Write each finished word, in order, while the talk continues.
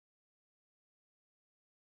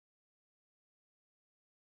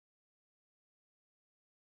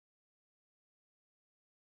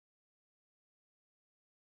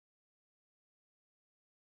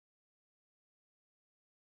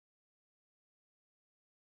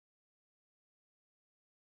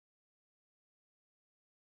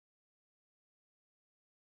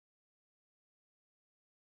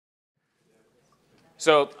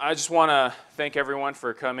So I just want to thank everyone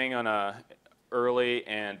for coming on a early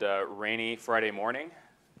and rainy Friday morning.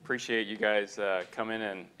 Appreciate you guys coming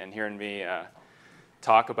and hearing me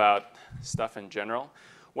talk about stuff in general.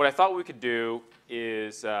 What I thought we could do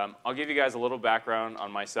is I'll give you guys a little background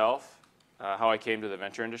on myself, how I came to the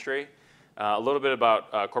venture industry, a little bit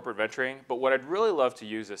about corporate venturing. But what I'd really love to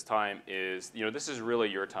use this time is, this is really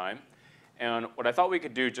your time. And what I thought we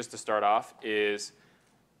could do just to start off is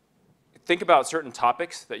think about certain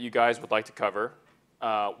topics that you guys would like to cover.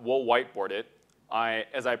 We'll whiteboard it.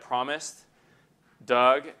 As I promised,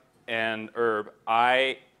 Doug and Herb,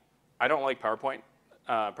 I don't like PowerPoint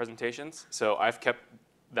presentations, so I've kept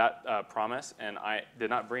that promise, and I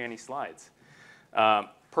did not bring any slides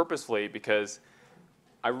purposefully because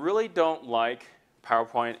I really don't like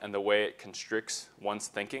PowerPoint and the way it constricts one's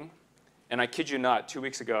thinking. And I kid you not, 2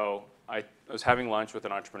 weeks ago, I was having lunch with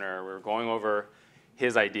an entrepreneur. We were going over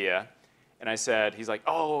his idea. And I said, he's like,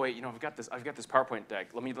 oh, wait, I've got this PowerPoint deck.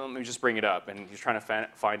 Let me just bring it up. And he's trying to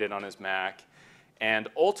find it on his Mac. And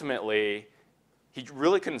ultimately, he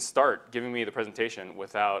really couldn't start giving me the presentation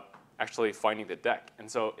without actually finding the deck. And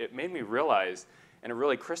so it made me realize, and it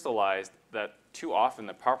really crystallized, that too often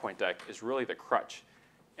the PowerPoint deck is really the crutch.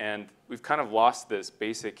 And we've kind of lost this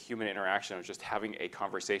basic human interaction of just having a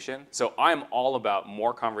conversation. So I'm all about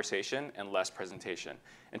more conversation and less presentation.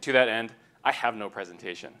 And to that end, I have no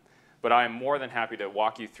presentation. But I am more than happy to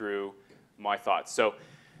walk you through my thoughts. So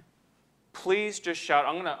please just shout.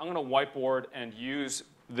 I'm gonna whiteboard and use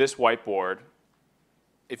this whiteboard.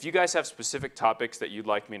 If you guys have specific topics that you'd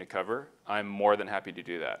like me to cover, I'm more than happy to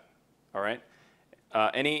do that. All right?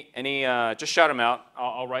 Just shout them out.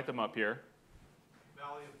 I'll write them up here.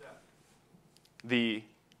 Valley of Death. The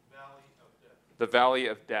Valley of Death. The Valley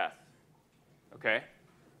of Death. Okay.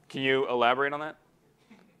 Can you elaborate on that?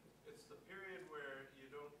 It's the period where you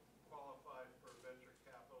don't qualify for venture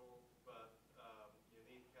capital, but you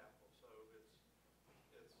need capital. So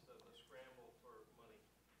it's the scramble for money.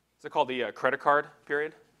 Is it called the credit card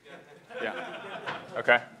period? Yeah. Yeah.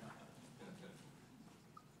 Okay.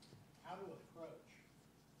 How to approach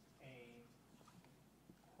a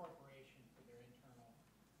corporation for their internal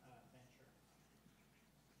venture.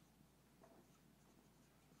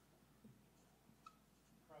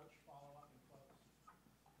 Approach, follow up, and close.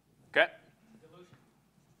 Okay. Dilution.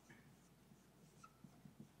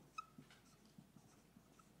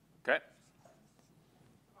 Okay.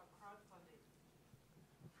 Crowdfunding.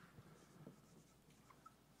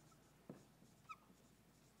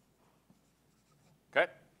 Okay.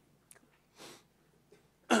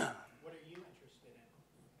 What are you interested in?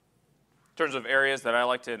 In terms of areas that I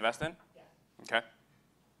like to invest in? Yeah. Okay.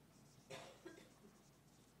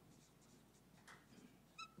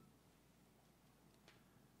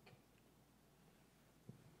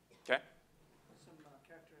 Okay. Some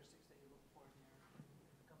characteristics that you look for in the companies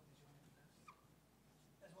you want to invest,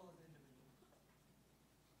 as well as individuals.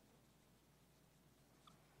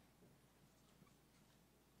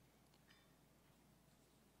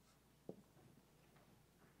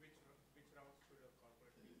 Which rounds should a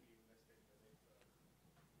corporate VC invest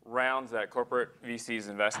in? Rounds that corporate VCs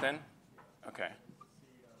invest in? Okay.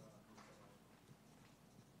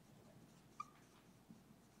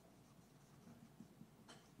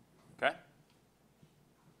 Okay.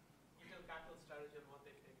 Detailed capital strategy on what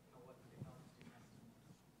they take, what the technology has.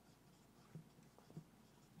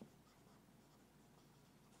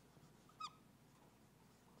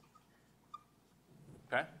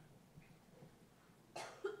 Okay.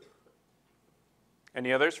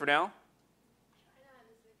 Any others for now?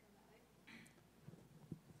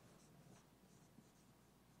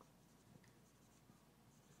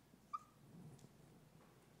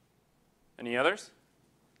 Any others?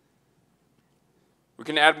 We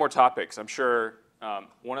can add more topics. I'm sure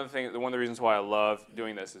one of the reasons why I love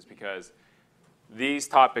doing this is because these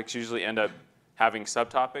topics usually end up having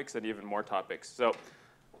subtopics and even more topics. So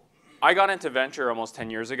I got into venture almost 10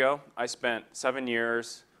 years ago. I spent 7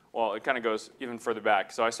 years, well, it kind of goes even further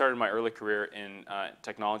back. So I started my early career in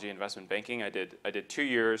technology investment banking. I did 2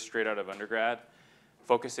 years straight out of undergrad,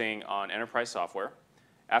 focusing on enterprise software.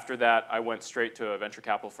 After that, I went straight to a venture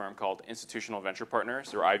capital firm called Institutional Venture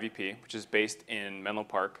Partners, or IVP, which is based in Menlo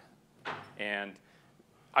Park. And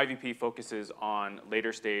IVP focuses on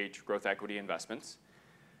later stage growth equity investments.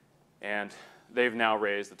 And they've now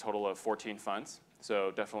raised a total of 14 funds.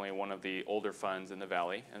 So definitely one of the older funds in the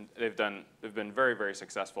Valley. And they've been very, very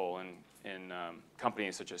successful in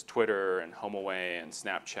companies such as Twitter and HomeAway and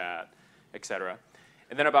Snapchat, et cetera.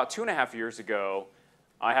 And then about 2.5 years ago,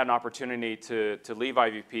 I had an opportunity to leave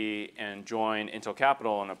IVP and join Intel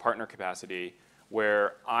Capital in a partner capacity,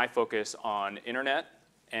 where I focus on internet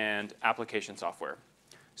and application software.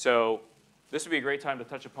 So this would be a great time to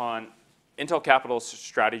touch upon Intel Capital's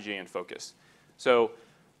strategy and focus. So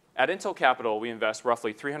at Intel Capital, we invest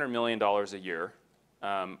roughly $300 million a year,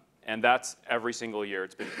 and that's every single year.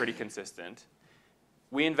 It's been pretty consistent.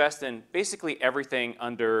 We invest in basically everything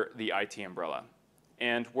under the IT umbrella.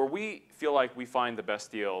 And where we feel like we find the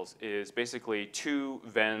best deals is basically two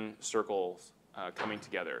Venn circles coming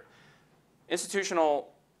together. Institutional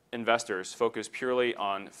investors focus purely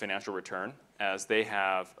on financial return, as they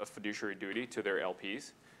have a fiduciary duty to their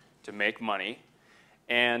LPs to make money.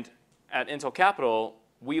 And at Intel Capital,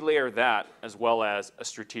 we layer that as well as a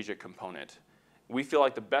strategic component. We feel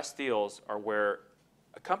like the best deals are where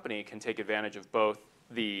a company can take advantage of both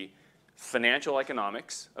the financial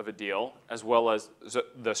economics of a deal as well as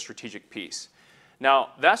the strategic piece. Now,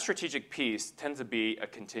 that strategic piece tends to be a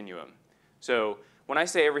continuum. So when I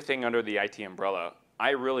say everything under the IT umbrella,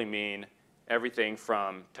 I really mean everything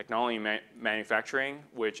from technology manufacturing,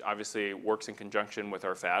 which obviously works in conjunction with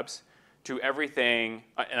our fabs, to everything,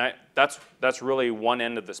 and that's really one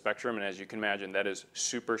end of the spectrum, and as you can imagine, that is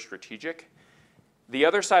super strategic. The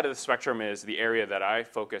other side of the spectrum is the area that I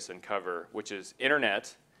focus and cover, which is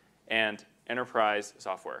internet and enterprise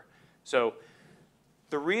software. So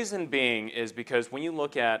the reason being is because when you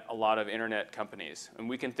look at a lot of internet companies, and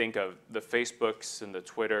we can think of the Facebooks and the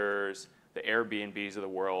Twitters, the Airbnbs of the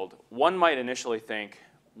world, one might initially think,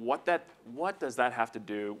 what does that have to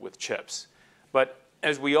do with chips? But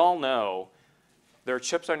as we all know, there are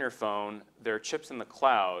chips on your phone, there are chips in the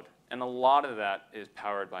cloud, and a lot of that is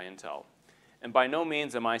powered by Intel. And by no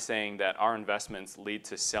means am I saying that our investments lead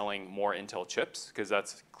to selling more Intel chips, because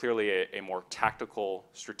that's clearly a more tactical,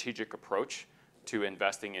 strategic approach to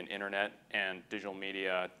investing in internet and digital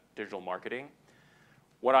media, digital marketing.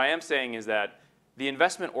 What I am saying is that the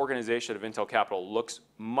investment organization of Intel Capital looks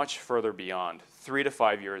much further beyond, 3 to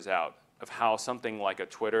 5 years out, of how something like a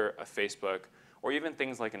Twitter, a Facebook, or even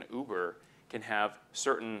things like an Uber can have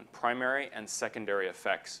certain primary and secondary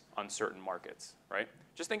effects on certain markets, right?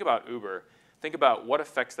 Just think about Uber. Think about what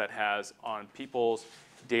effects that has on people's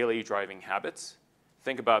daily driving habits.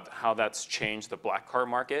 Think about how that's changed the black car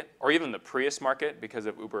market, or even the Prius market because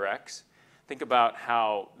of UberX. Think about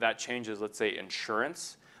how that changes, let's say,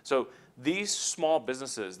 insurance. So these small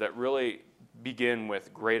businesses that really begin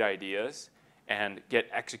with great ideas and get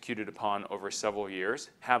executed upon over several years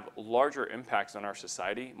have larger impacts on our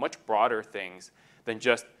society, much broader things than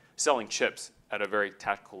just selling chips at a very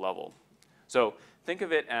tactical level. So think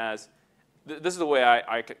of it as, this is the way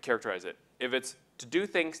I characterize it. If it's to do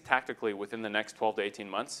things tactically within the next 12 to 18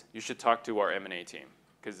 months, you should talk to our M&A team,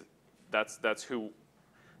 because that's who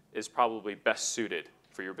is probably best suited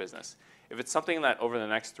for your business. If it's something that over the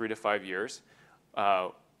next 3 to 5 years,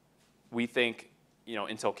 we think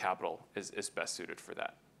Intel Capital is best suited for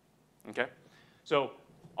that. Okay? So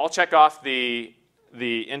I'll check off the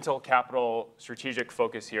Intel Capital strategic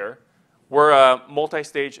focus here. We're a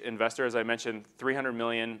multi-stage investor, as I mentioned, $300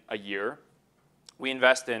 million a year. We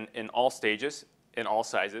invest in all stages, in all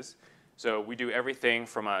sizes. So we do everything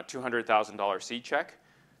from a $200,000 seed check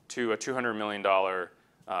to a $200 million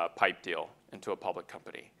pipe deal into a public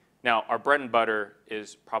company. Now, our bread and butter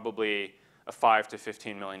is probably a $5 to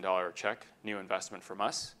 $15 million check, new investment from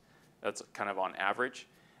us. That's kind of on average.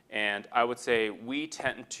 And I would say we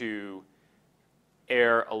tend to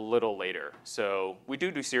err a little later. So we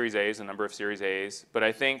do Series A's, a number of Series A's, but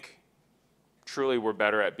I think truly we're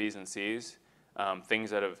better at B's and C's. Things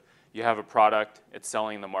that you have a product, it's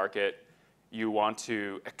selling in the market, you want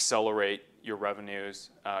to accelerate your revenues,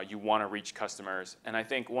 you want to reach customers. And I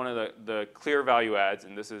think one of the clear value adds,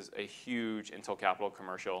 and this is a huge Intel Capital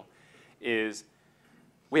commercial, is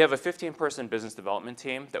we have a 15-person business development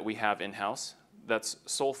team that we have in-house that's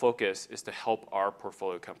sole focus is to help our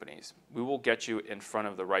portfolio companies. We will get you in front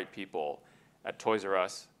of the right people at Toys R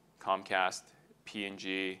Us, Comcast,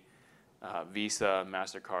 P&G, Visa,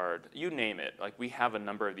 MasterCard, you name it. Like, we have a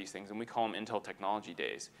number of these things, and we call them Intel Technology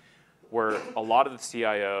Days, where a lot of the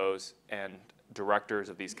CIOs and directors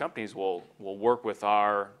of these companies will work with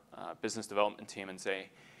our business development team and say,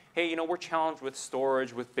 hey, we're challenged with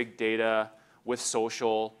storage, with big data, with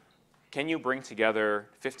social. Can you bring together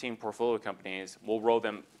 15 portfolio companies? We'll roll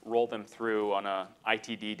them through on a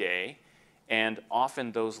ITD day, and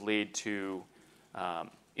often those lead to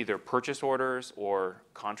either purchase orders or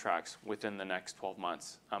contracts within the next 12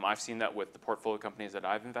 months. I've seen that with the portfolio companies that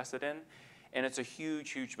I've invested in, and it's a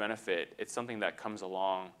huge, huge benefit. It's something that comes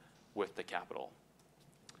along with the capital.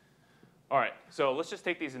 All right, so let's just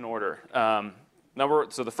take these in order.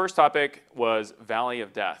 So the first topic was Valley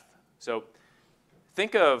of Death. So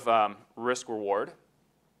think of risk reward.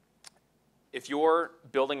 If you're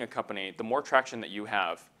building a company, the more traction that you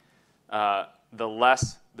have, the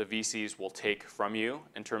less the VCs will take from you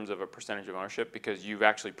in terms of a percentage of ownership because you've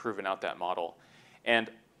actually proven out that model. And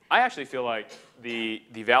I actually feel like the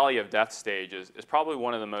valley of death stage is probably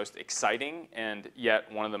one of the most exciting and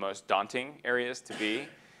yet one of the most daunting areas to be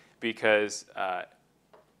because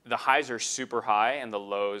the highs are super high and the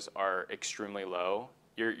lows are extremely low.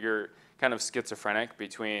 You're kind of schizophrenic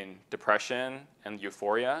between depression and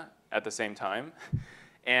euphoria at the same time.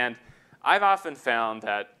 And I've often found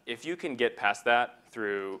that if you can get past that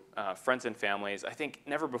through friends and families, I think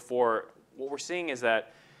never before, what we're seeing is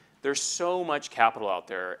that there's so much capital out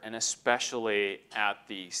there, and especially at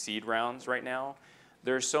the seed rounds right now,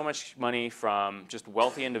 there's so much money from just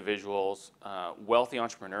wealthy individuals, wealthy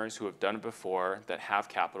entrepreneurs who have done it before, that have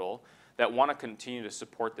capital, that want to continue to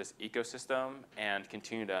support this ecosystem and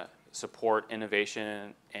continue to support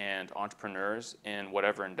innovation and entrepreneurs in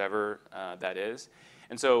whatever endeavor that is.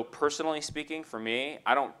 And so personally speaking, for me,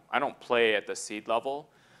 I don't play at the seed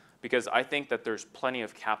level because I think that there's plenty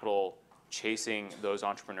of capital chasing those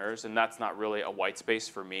entrepreneurs, and that's not really a white space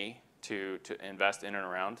for me to invest in and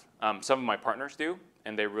around. Some of my partners do,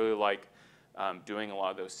 and they really like doing a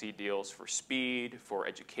lot of those seed deals for speed, for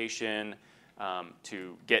education,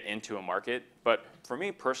 to get into a market. But for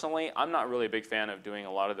me personally, I'm not really a big fan of doing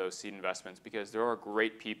a lot of those seed investments because there are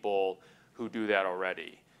great people who do that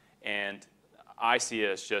already. And I see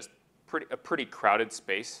it as just a pretty crowded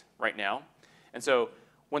space right now. And so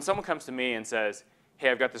when someone comes to me and says, hey,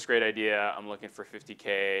 I've got this great idea, I'm looking for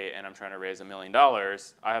 50K and I'm trying to raise $1 million,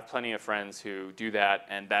 I have plenty of friends who do that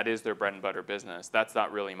and that is their bread and butter business. That's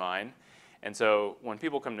not really mine. And so when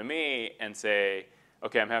people come to me and say,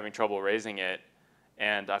 okay, I'm having trouble raising it,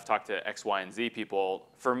 and I've talked to X, Y, and Z people,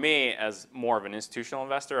 for me, as more of an institutional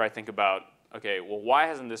investor, I think about, okay, well, why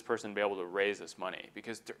hasn't this person been able to raise this money?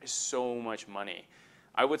 Because there is so much money.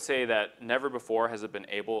 I would say that never before has it been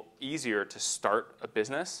easier to start a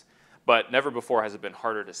business, but never before has it been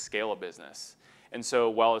harder to scale a business. And so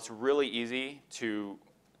while it's really easy to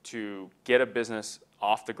get a business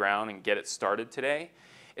off the ground and get it started today,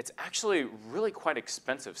 it's actually really quite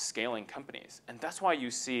expensive scaling companies. And that's why you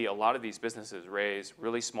see a lot of these businesses raise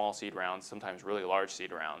really small seed rounds, sometimes really large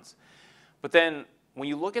seed rounds. But then when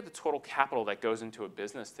you look at the total capital that goes into a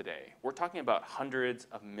business today, we're talking about hundreds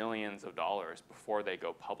of millions of dollars before they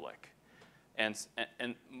go public. And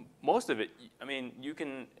most of it, I mean,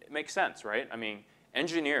 it makes sense, right? I mean,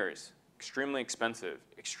 engineers, extremely expensive,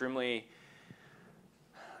 extremely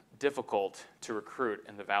difficult to recruit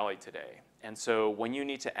in the Valley today. And so when you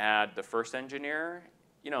need to add the first engineer,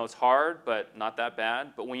 it's hard, but not that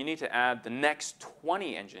bad. But when you need to add the next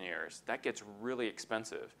 20 engineers, that gets really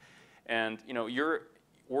expensive. And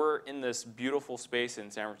we're in this beautiful space in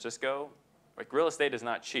San Francisco. Like, real estate is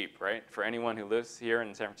not cheap, right? For anyone who lives here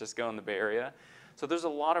in San Francisco in the Bay Area. So there's a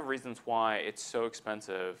lot of reasons why it's so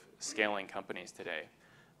expensive scaling companies today.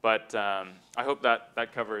 But I hope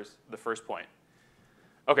that covers the first point.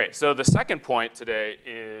 Okay, so the second point today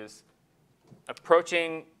is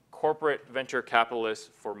approaching corporate venture capitalists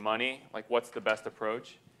for money. Like, what's the best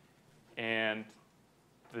approach? And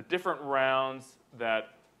the different rounds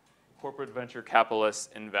that corporate venture capitalists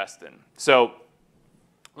invest in. So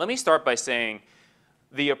let me start by saying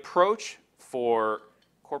the approach for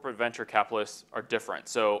corporate venture capitalists are different.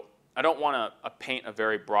 So I don't want to paint a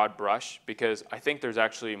very broad brush because I think there's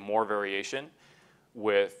actually more variation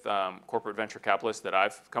with corporate venture capitalists that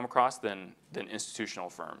I've come across than institutional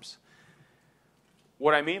firms.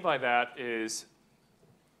 What I mean by that is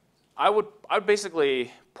I would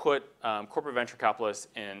basically put corporate venture capitalists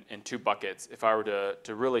in two buckets if I were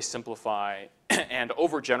to really simplify and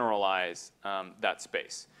overgeneralize that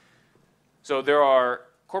space. So there are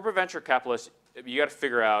corporate venture capitalists. You got to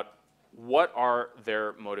figure out what are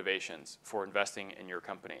their motivations for investing in your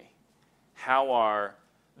company. How are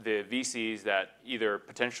the VCs that either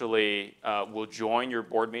potentially will join your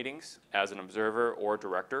board meetings as an observer or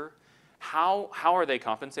director, how are they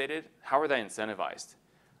compensated? How are they incentivized?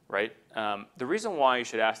 Right? The reason why you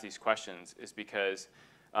should ask these questions is because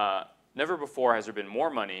never before has there been more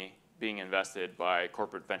money being invested by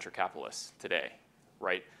corporate venture capitalists today,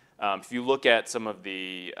 right? If you look at some of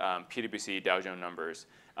the PwC Dow Jones numbers,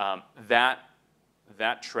 that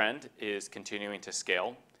trend is continuing to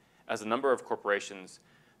scale as a number of corporations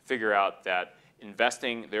figure out that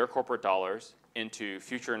investing their corporate dollars into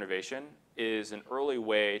future innovation is an early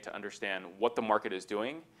way to understand what the market is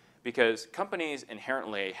doing, because companies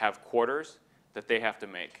inherently have quarters that they have to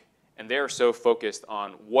make. And they are so focused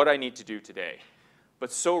on what I need to do today.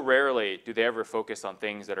 but so rarely do they ever focus on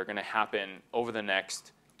things that are going to happen over the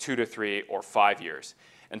next 2 to 3 or 5 years.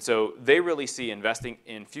 And so they really see investing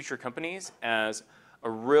in future companies as a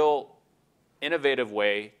real innovative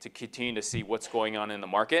way to continue to see what's going on in the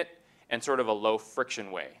market and sort of a low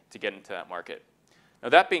friction way to get into that market. Now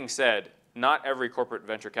that being said, not every corporate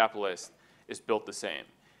venture capitalist is built the same.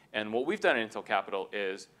 And what we've done at Intel Capital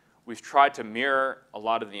is we've tried to mirror a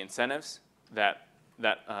lot of the incentives that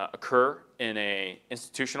occur in an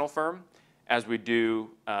institutional firm as we do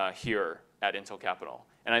here at Intel Capital.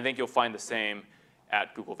 And I think you'll find the same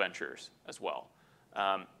at Google Ventures as well.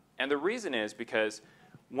 And the reason is because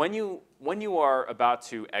when you are about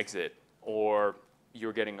to exit, or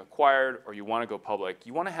you're getting acquired, or you want to go public,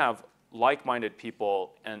 you want to have like-minded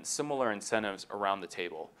people and similar incentives around the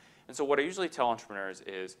table. And so what I usually tell entrepreneurs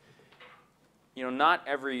is, not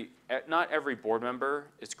every board member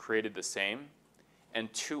is created the same.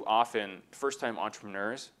 And too often, first-time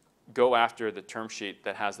entrepreneurs go after the term sheet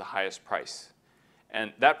that has the highest price.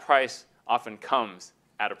 And that price often comes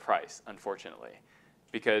at a price, unfortunately,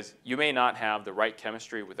 because you may not have the right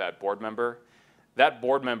chemistry with that board member. That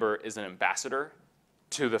board member is an ambassador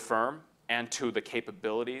to the firm and to the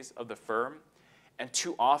capabilities of the firm. And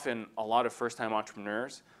too often, a lot of first-time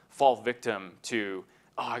entrepreneurs fall victim to,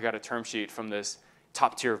 oh, I got a term sheet from this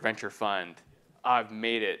top-tier venture fund. I've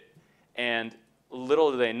made it. And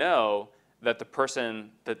little do they know that the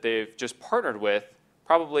person that they've just partnered with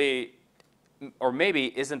probably, or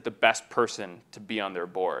maybe isn't the best person to be on their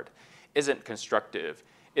board, isn't constructive,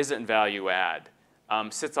 isn't value add,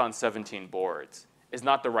 sits on 17 boards, is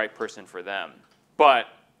not the right person for them. But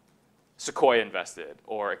Sequoia invested,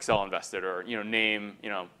 or Excel invested, or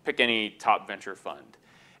pick any top venture fund.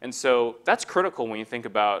 And so that's critical when you think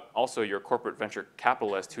about also your corporate venture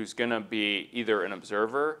capitalist who's going to be either an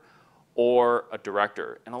observer or a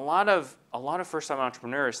director. And a lot of first-time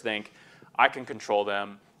entrepreneurs think, I can control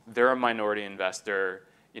them, they're a minority investor,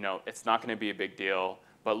 it's not going to be a big deal,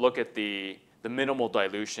 but look at the minimal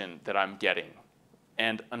dilution that I'm getting.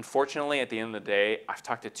 And unfortunately, at the end of the day, I've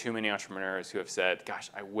talked to too many entrepreneurs who have said, gosh,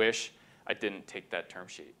 I wish I didn't take that term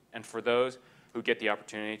sheet. And for those who get the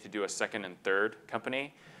opportunity to do a second and third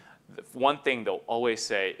company, the one thing they'll always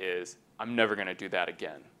say is, I'm never going to do that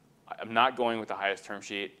again. I'm not going with the highest term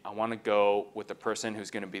sheet. I want to go with the person who's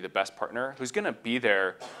going to be the best partner, who's going to be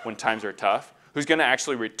there when times are tough, who's going to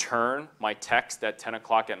actually return my text at 10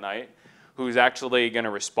 o'clock at night, who's actually going to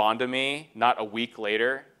respond to me, not a week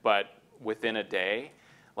later, but within a day.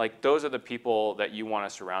 Like, those are the people that you want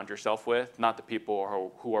to surround yourself with, not the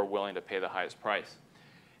people who are willing to pay the highest price.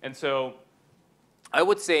 And so I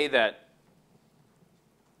would say that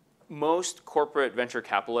most corporate venture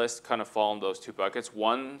capitalists kind of fall in those two buckets.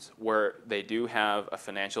 One's where they do have a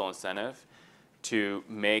financial incentive to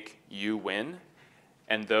make you win,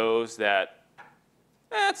 and those that,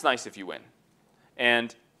 it's nice if you win.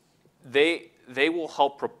 And they will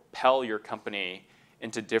help propel your company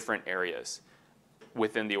into different areas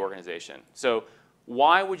within the organization. So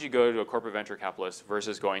why would you go to a corporate venture capitalist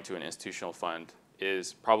versus going to an institutional fund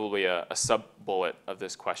is probably a sub-bullet of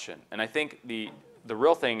this question. And I think the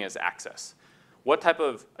real thing is access. What type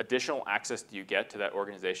of additional access do you get to that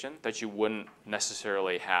organization that you wouldn't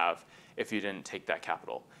necessarily have if you didn't take that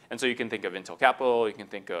capital? And so you can think of Intel Capital, you can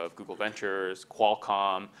think of Google Ventures,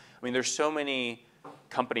 Qualcomm. I mean, there's so many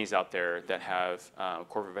companies out there that have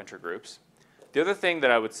corporate venture groups. The other thing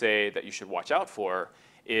that I would say that you should watch out for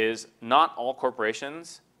is not all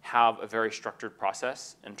corporations have a very structured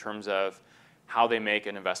process in terms of how they make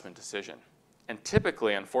an investment decision. And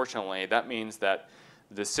typically, unfortunately, that means that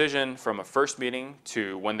the decision from a first meeting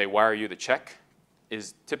to when they wire you the check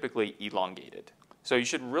is typically elongated. So you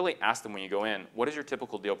should really ask them when you go in, what does your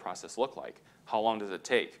typical deal process look like? How long does it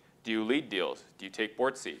take? Do you lead deals? Do you take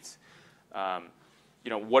board seats?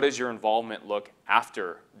 What does your involvement look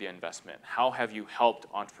after the investment? How have you helped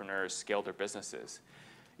entrepreneurs scale their businesses?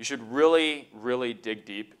 You should really, really dig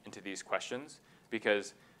deep into these questions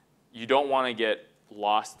because you don't want to get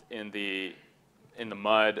lost in the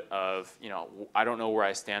mud of, I don't know where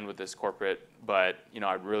I stand with this corporate, but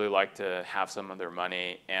I'd really like to have some of their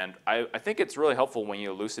money. And I think it's really helpful when you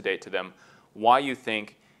elucidate to them why you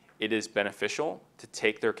think it is beneficial to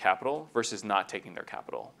take their capital versus not taking their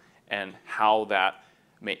capital, and how that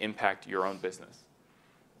may impact your own business.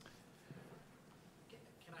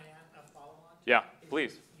 Can I add a follow-on? Yeah,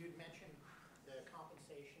 please. You'd mentioned the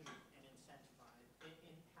compensation and incentivized,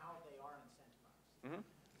 in how they are incentivized.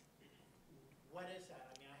 What is that?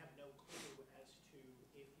 I mean, I have no clue as to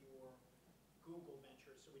if your Google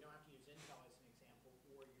Ventures, so we don't have to use Intel as an example,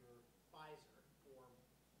 or your Pfizer, or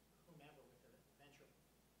whomever with the venture,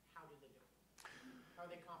 how do they do it? How are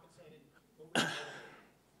they compensated? What would motivate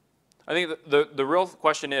them? I think the real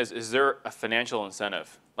question is there a financial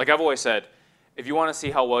incentive? Like I've always said, if you want to see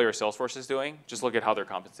how well your sales force is doing, just look at how they're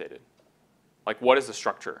compensated. Like what is the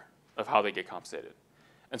structure of how they get compensated?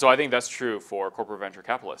 And so I think that's true for corporate venture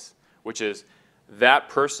capitalists, which is that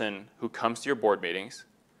person who comes to your board meetings,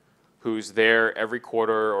 who's there every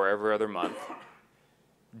quarter or every other month,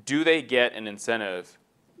 do they get an incentive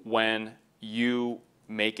when you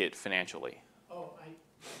make it financially? Oh,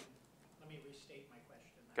 let me restate my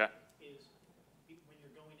question. Okay. Is when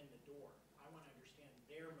you're going in the door, I want to understand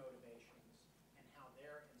their motivations and how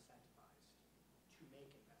they're incentivized to make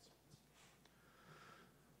investments.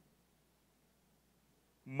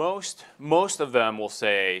 Most of them will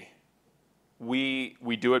say, we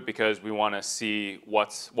do it because we want to see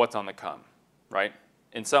what's on the come, right?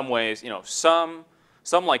 In some ways, some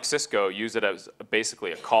like Cisco use it as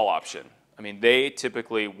basically a call option. I mean, they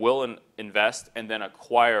typically will invest and then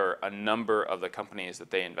acquire a number of the companies that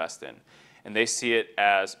they invest in. And they see it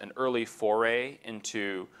as an early foray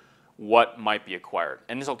into what might be acquired.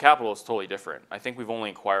 And Initial Capital is totally different. I think we've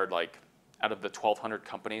only acquired out of the 1,200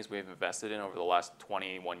 companies we've invested in over the last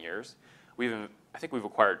 21 years, I think we've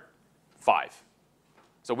acquired 5.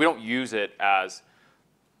 So we don't use it as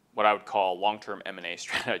what I would call long-term M&A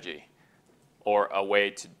strategy or a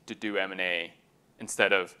way to do M&A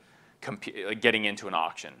instead of getting into an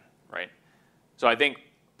auction, right? So I think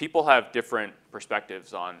people have different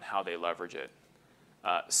perspectives on how they leverage it.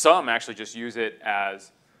 Some actually just use it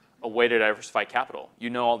as a way to diversify capital.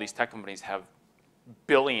 All these tech companies have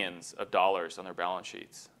billions of dollars on their balance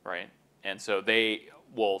sheets, right? And so they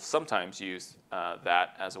will sometimes use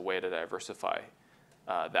that as a way to diversify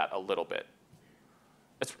that a little bit.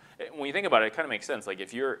 When you think about it, it kind of makes sense. Like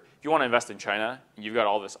if you want to invest in China and you've got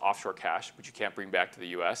all this offshore cash, but you can't bring back to the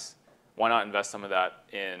U.S., why not invest some of that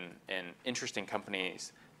in interesting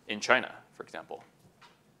companies in China, for example?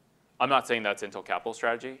 I'm not saying that's Intel Capital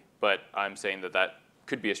strategy, but I'm saying that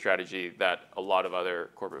could be a strategy that a lot of other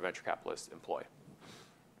corporate venture capitalists employ.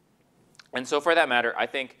 And so for that matter, I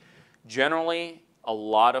think generally a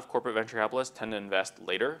lot of corporate venture capitalists tend to invest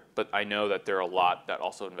later, but I know that there are a lot that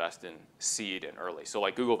also invest in seed and early. So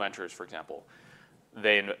like Google Ventures, for example,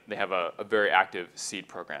 they have a very active seed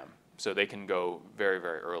program. So they can go very,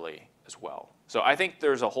 very early as well. So I think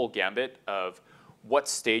there's a whole gambit of what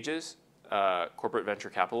stages corporate venture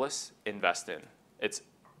capitalists invest in.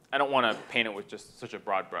 I don't want to paint it with just such a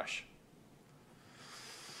broad brush.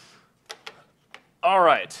 All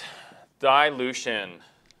right, dilution.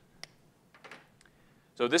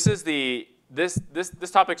 So this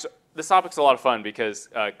topic's a lot of fun because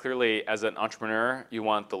clearly as an entrepreneur you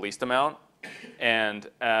want the least amount, and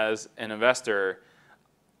as an investor,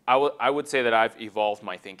 I would say that I've evolved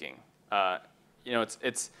my thinking.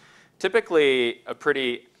 It's typically a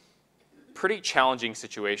pretty challenging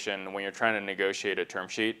situation when you're trying to negotiate a term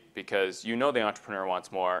sheet because the entrepreneur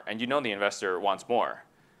wants more and the investor wants more.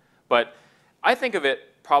 But I think of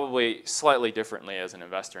it probably slightly differently as an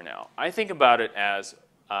investor now. I think about it as,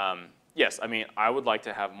 yes, I mean, I would like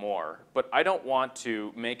to have more, but I don't want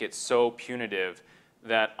to make it so punitive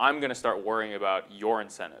that I'm going to start worrying about your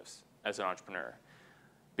incentives as an entrepreneur.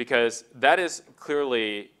 Because that is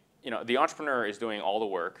clearly, the entrepreneur is doing all the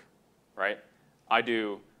work, right?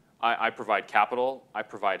 I provide capital, I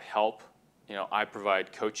provide help, I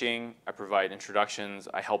provide coaching, I provide introductions,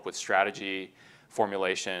 I help with strategy,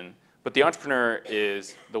 formulation. But the entrepreneur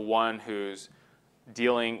is the one who's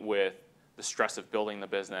dealing with the stress of building the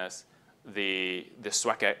business, the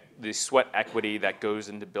sweat equity that goes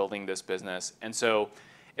into building this business. And so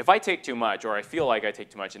if I take too much, or I feel like I take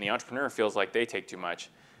too much, and the entrepreneur feels like they take too much,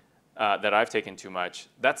 that I've taken too much,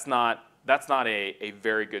 that's not a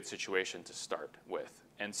very good situation to start with.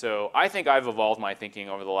 And so I think I've evolved my thinking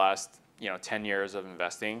over the last 10 years of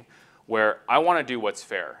investing, where I want to do what's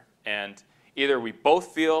fair. And either we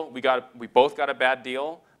both feel we both got a bad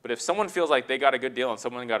deal, but if someone feels like they got a good deal and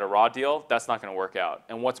someone got a raw deal, that's not going to work out.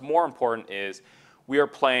 And what's more important is we are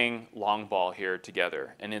playing long ball here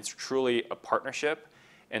together, and it's truly a partnership.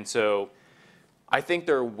 And so I think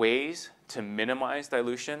there are ways to minimize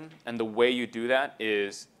dilution, and the way you do that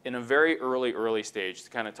is in a very early stage, to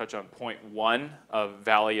kind of touch on point 1 of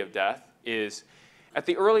Valley of Death, is at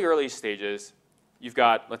the early stages, you've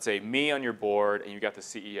got, let's say, me on your board, and you've got the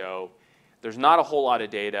CEO. There's not a whole lot of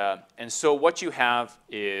data, and so what you have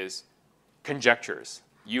is conjectures.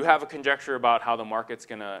 You have a conjecture about how the market's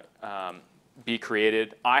going to be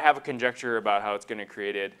created. I have a conjecture about how it's going to be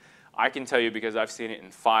created. I can tell you because I've seen it in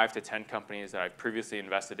 5 to 10 companies that I've previously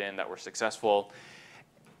invested in that were successful.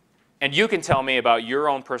 And you can tell me about your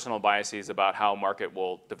own personal biases about how market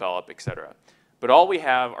will develop, et cetera. But all we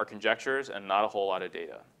have are conjectures and not a whole lot of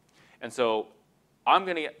data. And so I'm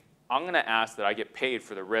going to ask that I get paid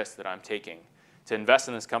for the risk that I'm taking to invest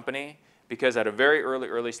in this company, because at a very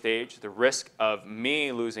early stage, the risk of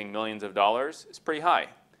me losing millions of dollars is pretty high.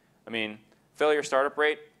 I mean, failure startup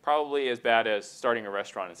rate, probably as bad as starting a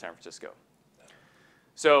restaurant in San Francisco.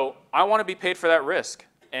 So I want to be paid for that risk.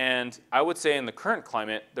 And I would say in the current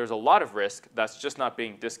climate, there's a lot of risk that's just not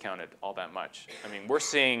being discounted all that much. I mean, we're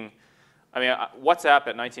seeing, WhatsApp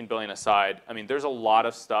at 19 billion aside, I mean, there's a lot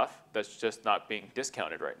of stuff that's just not being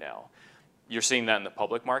discounted right now. You're seeing that in the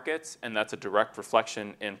public markets, and that's a direct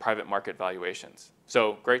reflection in private market valuations.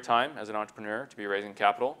 So great time as an entrepreneur to be raising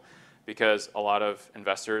capital, because a lot of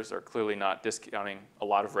investors are clearly not discounting a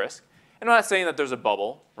lot of risk. And I'm not saying that there's a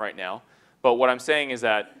bubble right now, but what I'm saying is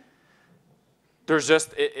that there's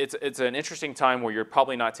just, it's an interesting time where you're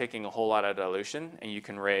probably not taking a whole lot of dilution, and you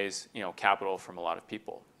can raise capital from a lot of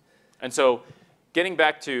people. And so getting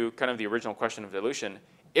back to kind of the original question of dilution,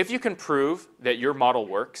 if you can prove that your model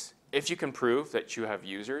works, if you can prove that you have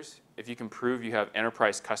users, if you can prove you have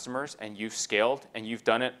enterprise customers and you've scaled and you've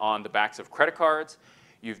done it on the backs of credit cards,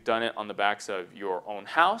 you've done it on the backs of your own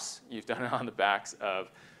house, you've done it on the backs of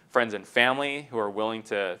friends and family who are willing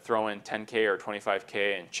to throw in 10K or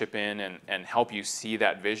 25K and chip in and help you see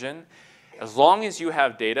that vision, as long as you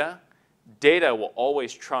have data, data will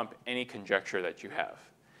always trump any conjecture that you have.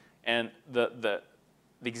 And the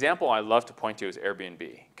example I love to point to is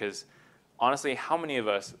Airbnb, because honestly, how many of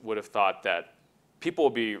us would have thought that people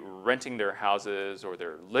would be renting their houses or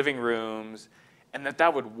their living rooms, and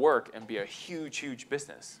that would work and be a huge, huge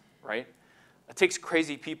business, right? It takes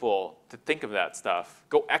crazy people to think of that stuff,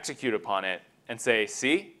 go execute upon it, and say,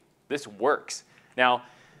 see, this works. Now,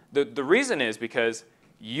 the reason is because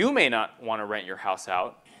you may not want to rent your house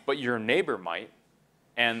out, but your neighbor might,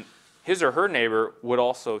 and his or her neighbor would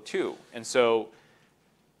also too. And so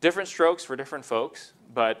different strokes for different folks,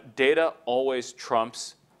 but data always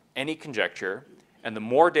trumps any conjecture. And the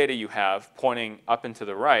more data you have pointing up and to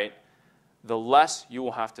the right, the less you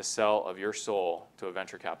will have to sell of your soul to a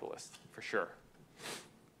venture capitalist, for sure.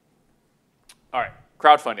 All right,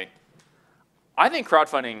 crowdfunding. I think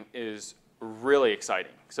crowdfunding is really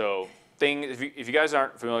exciting. So if you guys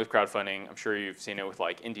aren't familiar with crowdfunding, I'm sure you've seen it with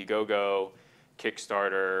like Indiegogo,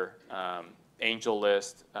 Kickstarter,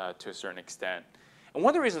 AngelList to a certain extent. And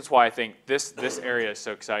one of the reasons why I think this area is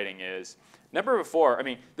so exciting is, never before, I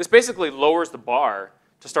mean, this basically lowers the bar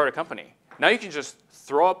to start a company. Now you can just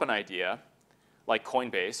throw up an idea, like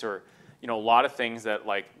Coinbase, or a lot of things that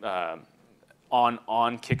like on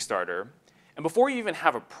Kickstarter, and before you even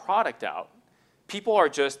have a product out, people are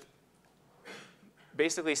just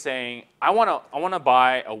basically saying, I want to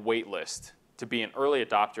buy a wait list to be an early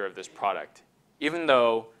adopter of this product, even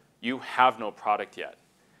though you have no product yet.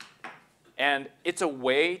 And it's a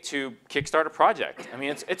way to kickstart a project. I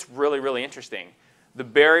mean, it's really, really interesting. The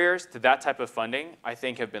barriers to that type of funding, I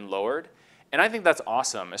think, have been lowered. And I think that's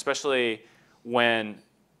awesome, especially when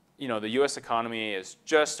the US economy is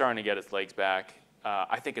just starting to get its legs back.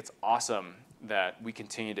 I think it's awesome that we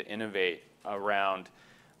continue to innovate around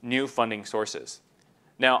new funding sources.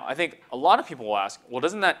 Now, I think a lot of people will ask, well,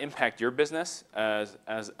 doesn't that impact your business as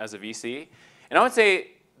a VC? And I would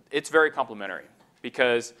say it's very complementary,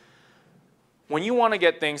 because when you want to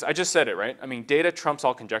get things, I just said it, right? I mean, data trumps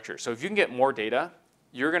all conjecture. So if you can get more data,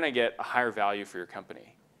 you're going to get a higher value for your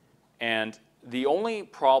company. And the only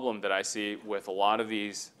problem that I see with a lot of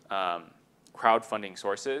these crowdfunding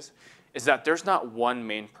sources is that there's not one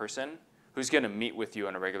main person who's going to meet with you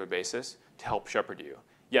on a regular basis to help shepherd you.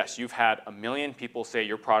 Yes, you've had 1 million people say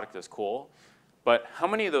your product is cool, but how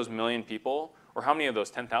many of those 1 million people, or how many of those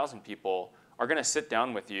 10,000 people are going to sit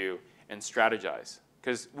down with you and strategize?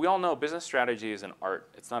 Because we all know business strategy is an art.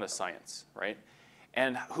 It's not a science, right?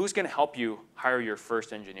 And who's going to help you hire your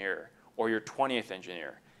first engineer or your 20th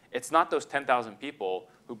engineer? It's not those 10,000 people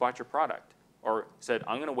who bought your product or said,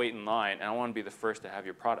 I'm going to wait in line and I want to be the first to have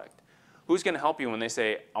your product. Who's going to help you when they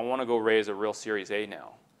say, I want to go raise a real Series A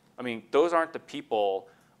now? I mean, those aren't the people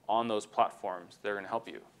on those platforms that are going to help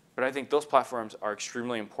you. But I think those platforms are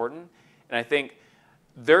extremely important. And I think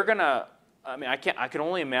they're going to, I mean, I can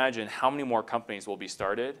only imagine how many more companies will be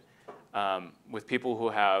started with people who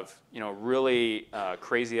have really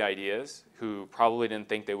crazy ideas, who probably didn't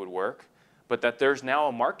think they would work, but that there's now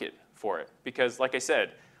a market for it. Because like I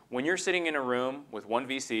said, when you're sitting in a room with one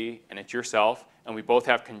VC and it's yourself and we both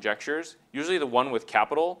have conjectures, usually the one with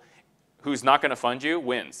capital who's not going to fund you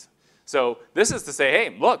wins. So this is to say,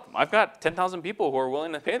 hey, look, I've got 10,000 people who are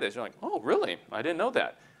willing to pay this. You're like, oh, really? I didn't know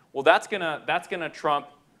that. Well, that's gonna trump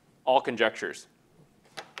all conjectures.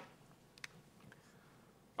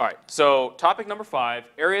 All right, so topic number 5,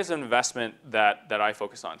 areas of investment that I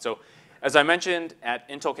focus on. So as I mentioned at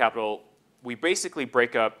Intel Capital, we basically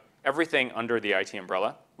break up everything under the IT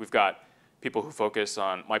umbrella. We've got people who focus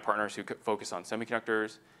on, my partners who focus on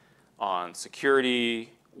semiconductors, on security,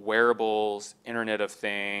 wearables, Internet of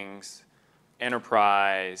Things,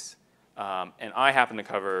 enterprise, and I happen to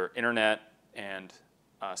cover internet and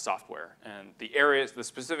software. And the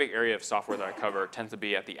specific area of software that I cover tends to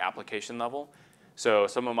be at the application level. So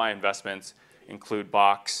some of my investments include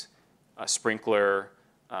Box, Sprinkler,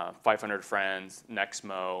 500 Friends,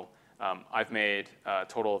 Nexmo. I've made a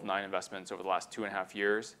total of 9 investments over the last 2.5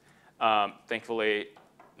 years. Thankfully,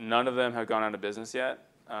 none of them have gone out of business yet,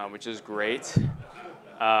 which is great.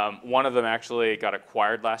 One of them actually got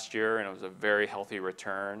acquired last year, and it was a very healthy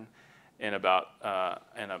return in about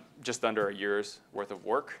just under a year's worth of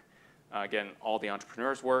work. Again, all the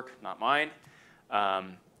entrepreneurs' work, not mine.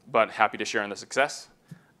 But happy to share in the success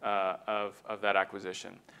of that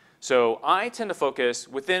acquisition. So I tend to focus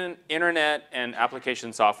within internet and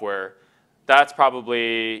application software. That's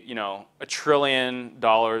probably $1 trillion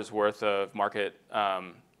worth of market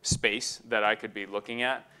space that I could be looking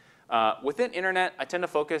at. Within internet, I tend to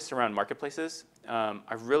focus around marketplaces.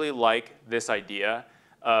 I really like this idea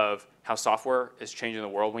of how software is changing the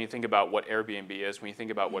world. When you think about what Airbnb is, when you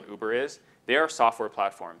think about what Uber is, they are software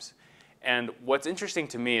platforms. And what's interesting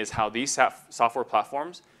to me is how these software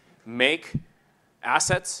platforms make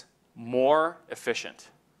assets more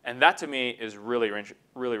efficient. And that to me is really,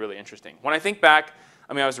 really interesting. When I think back,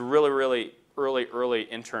 I was a really early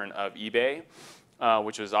intern of eBay,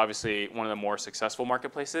 which was obviously one of the more successful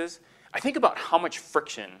marketplaces. I think about how much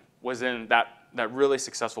friction was in that really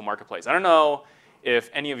successful marketplace. I don't know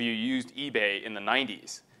if any of you used eBay in the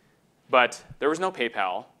 90s, but there was no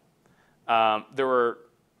PayPal. There were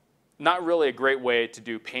not really a great way to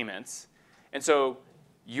do payments. And so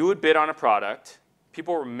you would bid on a product.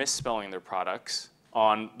 People were misspelling their products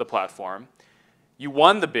on the platform. You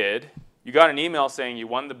won the bid. You got an email saying you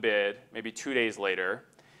won the bid maybe 2 days later.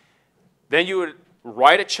 Then you would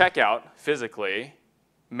write a check out physically,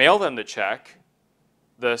 mail them the check.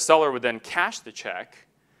 The seller would then cash the check.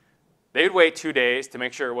 They'd wait 2 days to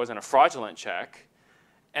make sure it wasn't a fraudulent check.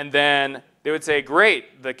 And then they would say,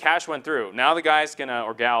 great, the cash went through. Now the guy's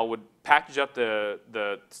or gal would package up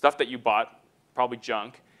the stuff that you bought, probably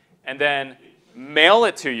junk, and then mail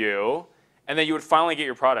it to you, and then you would finally get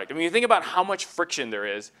your product. You think about how much friction there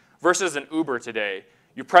is versus an Uber today.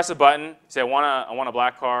 You press a button, say, I want a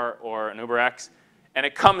black car or an Uber X, and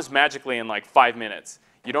it comes magically in like 5 minutes.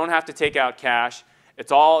 You don't have to take out cash.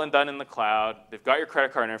 It's all done in the cloud. They've got your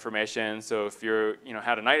credit card information, so if you're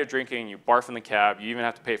had a night of drinking, you barf in the cab, you even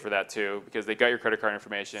have to pay for that too because they got your credit card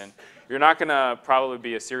information. You're not going to probably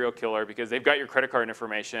be a serial killer because they've got your credit card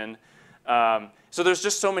information. So there's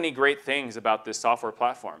just so many great things about this software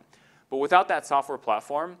platform. But without that software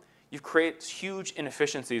platform, you've created huge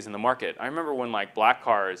inefficiencies in the market. I remember when black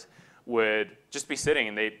cars would just be sitting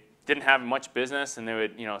and they didn't have much business, and they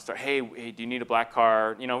would start, hey, do you need a black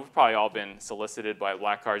car? We've probably all been solicited by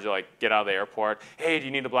black cars. You're like, get out of the airport. Hey, do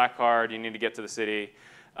you need a black car? Do you need to get to the city?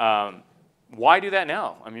 Why do that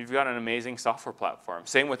now? You've got an amazing software platform.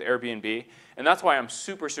 Same with Airbnb, and that's why I'm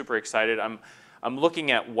super excited. I'm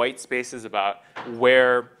looking at white spaces about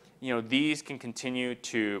where these can continue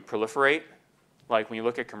to proliferate. Like when you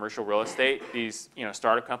look at commercial real estate, these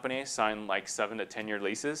startup companies sign like 7 to 10 year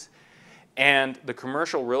leases. And the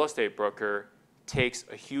commercial real estate broker takes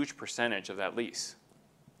a huge percentage of that lease.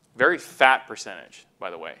 Very fat percentage, by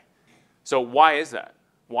the way. So why is that?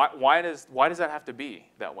 Why does that have to be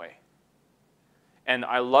that way? And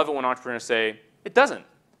I love it when entrepreneurs say, it doesn't,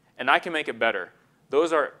 and I can make it better.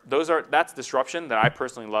 That's disruption that I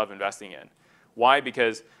personally love investing in. Why?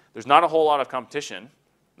 Because there's not a whole lot of competition,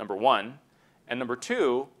 number one. And number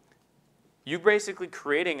two, you're basically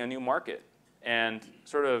creating a new market. And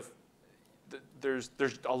there's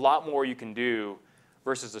a lot more you can do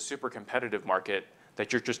versus a super competitive market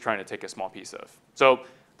that you're just trying to take a small piece of. So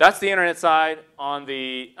that's the internet side. On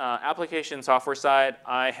the application software side,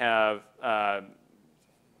 I have, I'm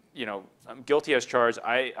guilty as charged.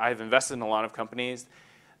 I've invested in a lot of companies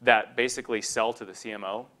that basically sell to the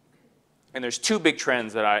CMO. And there's 2 big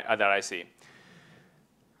trends that I see.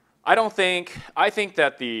 I think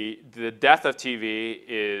that the death of TV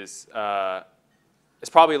is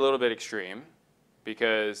probably a little bit extreme,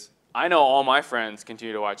 because I know all my friends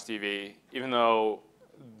continue to watch TV, even though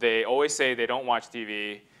they always say they don't watch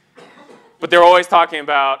TV, but they're always talking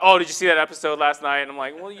about, oh, did you see that episode last night? And I'm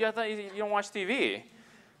like, well, yeah, you don't watch TV.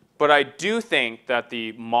 But I do think that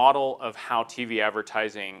the model of how TV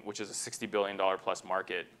advertising, which is a $60 billion plus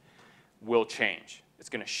market, will change. it's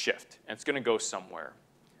going to shift, and it's going to go somewhere.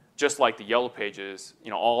 Just like the Yellow Pages,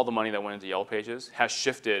 all the money that went into Yellow Pages has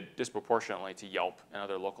shifted disproportionately to Yelp and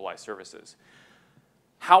other localized services.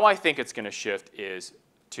 How I think it's going to shift is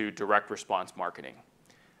to direct response marketing.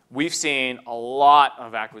 We've seen a lot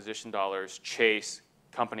of acquisition dollars chase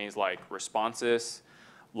companies like Responsys,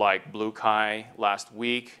 like Blue Kai last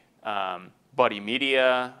week, Buddy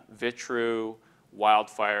Media, Vitru,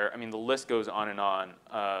 Wildfire. I mean, the list goes on and on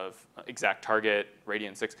of Exact Target,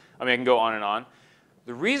 Radian 6. I mean, I can go on and on.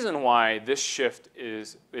 The reason why this shift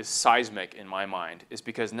is seismic in my mind is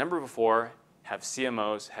because never before have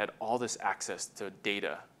CMOs had all this access to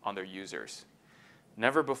data on their users.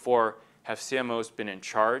 Never before have CMOs been in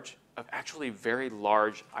charge of actually very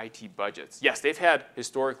large IT budgets. Yes, they've had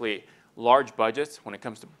historically large budgets when it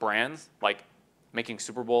comes to brands, like making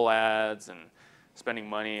Super Bowl ads and spending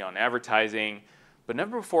money on advertising, but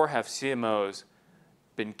never before have CMOs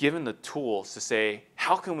been given the tools to say,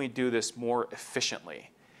 how can we do this more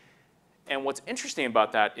efficiently? And what's interesting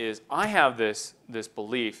about that is I have this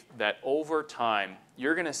belief that over time,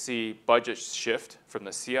 you're going to see budgets shift from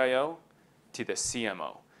the CIO to the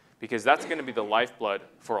CMO, because that's going to be the lifeblood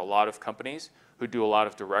for a lot of companies who do a lot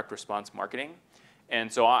of direct response marketing.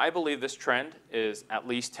 And so I believe this trend is at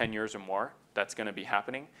least 10 years or more that's going to be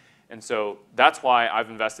happening. And so that's why I've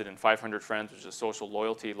invested in 500 Friends, which is a social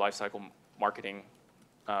loyalty lifecycle marketing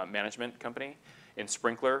management company, in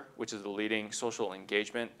Sprinkler, which is the leading social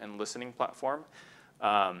engagement and listening platform,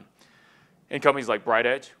 in companies like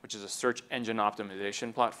BrightEdge, which is a search engine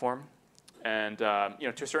optimization platform, and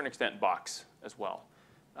to a certain extent, Box as well.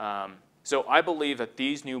 So I believe that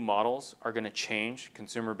these new models are going to change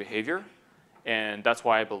consumer behavior, and that's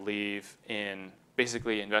why I believe in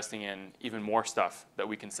basically investing in even more stuff that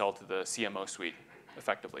we can sell to the CMO suite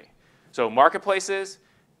effectively. So marketplaces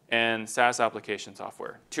and SaaS application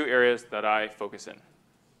software, two areas that I focus in.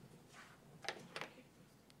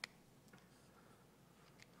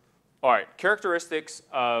 All right, characteristics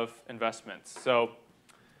of investments. So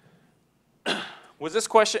was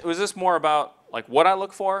this more about like what I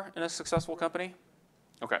look for in a successful company?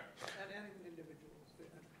 Okay. And individuals.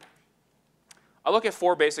 I look at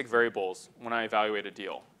 4 basic variables when I evaluate a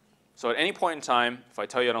deal. So at any point in time, if I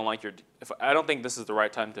tell you if I don't think this is the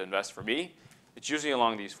right time to invest for me, it's usually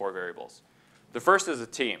along these 4 variables. The first is a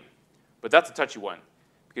team, but that's a touchy one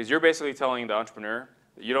because you're basically telling the entrepreneur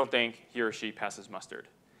that you don't think he or she passes mustard.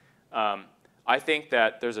 I think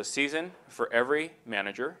that there's a season for every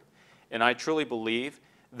manager, and I truly believe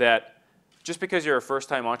that just because you're a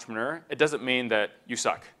first-time entrepreneur, it doesn't mean that you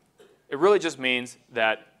suck. It really just means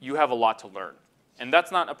that you have a lot to learn, and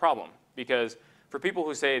that's not a problem because for people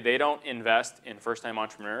who say they don't invest in first-time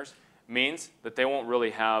entrepreneurs, means that they won't really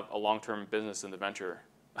have a long-term business in the venture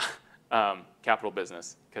capital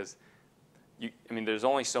business because there's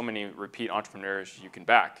only so many repeat entrepreneurs you can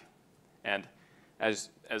back. And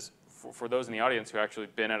for those in the audience who actually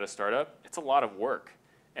been at a startup, it's a lot of work.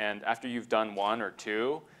 And after you've done 1 or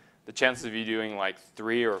 2, the chances of you doing like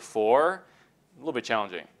 3 or 4, a little bit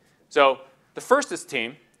challenging. So the first is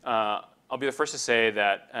team. I'll be the first to say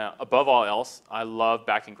that above all else, I love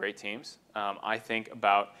backing great teams. I think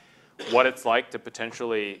about what it's like to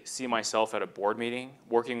potentially see myself at a board meeting,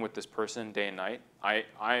 working with this person day and night.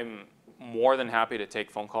 I'm more than happy to take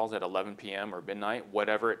phone calls at 11 p.m. or midnight,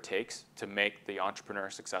 whatever it takes to make the entrepreneur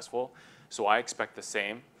successful. So I expect the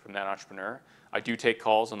same from that entrepreneur. I do take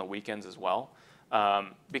calls on the weekends as well.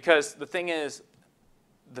 Because the thing is,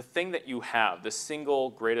 the thing that you have, the single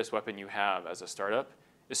greatest weapon you have as a startup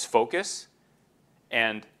is focus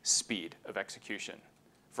and speed of execution.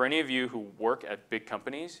 For any of you who work at big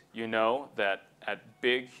companies, you know that at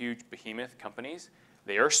big, huge behemoth companies,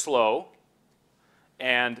 they are slow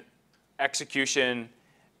and execution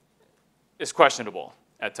is questionable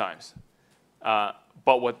at times.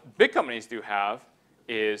 But what big companies do have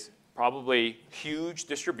is probably huge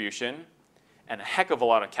distribution and a heck of a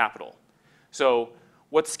lot of capital. So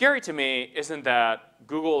what's scary to me isn't that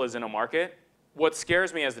Google is in a market. What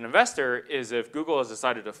scares me as an investor is if Google has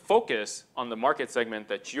decided to focus on the market segment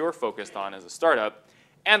that you're focused on as a startup,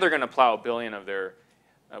 and they're going to plow $1 billion of their,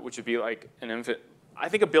 which would be like an infant. I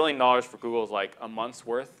think $1 billion for Google is like a month's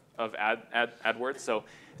worth of AdWords. So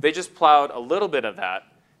if they just plowed a little bit of that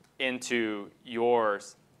into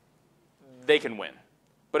yours, they can win.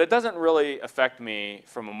 But it doesn't really affect me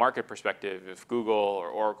from a market perspective if Google or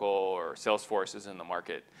Oracle or Salesforce is in the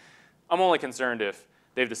market. I'm only concerned if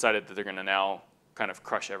they've decided that they're going to now kind of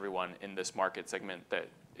crush everyone in this market segment that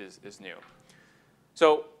is new.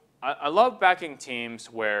 So I love backing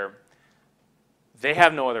teams where they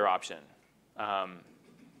have no other option.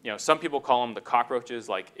 Some people call them the cockroaches.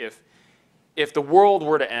 Like if if the world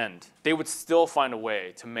were to end, they would still find a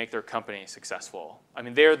way to make their company successful. I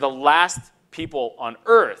mean, they're the last people on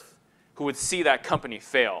earth who would see that company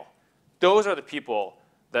fail. Those are the people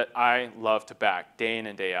that I love to back day in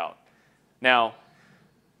and day out. Now,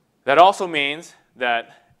 that also means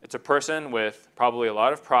that it's a person with probably a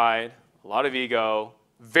lot of pride, a lot of ego,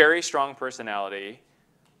 very strong personality,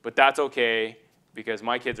 but that's okay because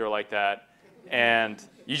my kids are like that, and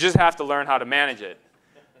you just have to learn how to manage it.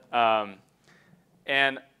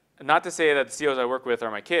 And not to say that the CEOs I work with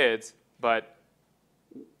are my kids, but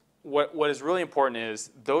what is really important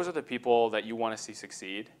is those are the people that you want to see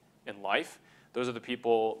succeed in life. Those are the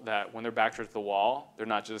people that when their backs are to the wall, they're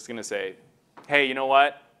not just going to say, hey, you know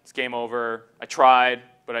what? It's game over. I tried,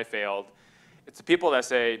 but I failed. It's the people that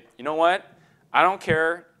say, you know what? I don't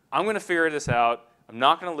care. I'm going to figure this out. I'm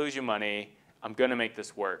not going to lose you money. I'm going to make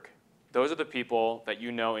this work. Those are the people that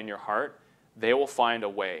you know in your heart. They will find a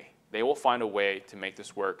way. They will find a way to make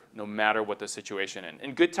this work no matter what the situation is.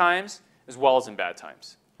 In good times as well as in bad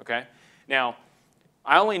times. Okay? Now,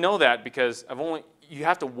 I only know that because you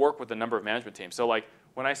have to work with a number of management teams. So like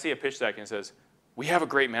when I see a pitch deck and it says, we have a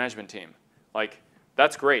great management team, like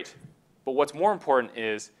that's great. But what's more important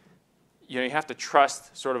is you have to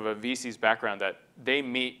trust sort of a VC's background that they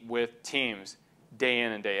meet with teams day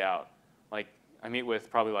in and day out. Like I meet with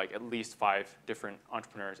probably like at least 5 different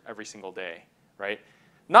entrepreneurs every single day, right?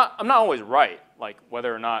 I'm not always right, like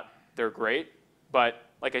whether or not they're great, but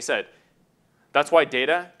like I said, that's why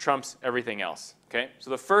data trumps everything else, okay? So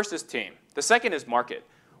the first is team. The second is market.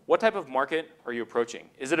 What type of market are you approaching?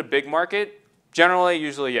 Is it a big market? Generally,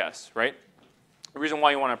 usually yes, right? The reason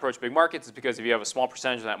why you want to approach big markets is because if you have a small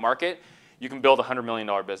percentage of that market, you can build a $100 million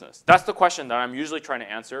business. That's the question that I'm usually trying to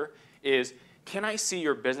answer is, can I see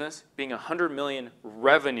your business being a $100 million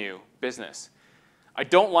revenue business? I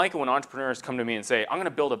don't like it when entrepreneurs come to me and say, I'm going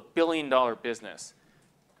to build a $1 billion business.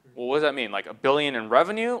 Well, what does that mean? Like $1 billion in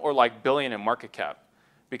revenue or like $1 billion in market cap?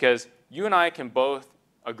 Because you and I can both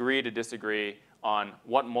agree to disagree on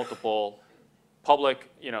what multiple public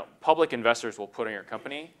investors will put in your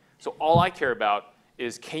company. So all I care about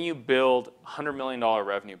is, can you build a $100 million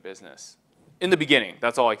revenue business? In the beginning,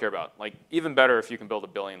 that's all I care about. Like even better if you can build a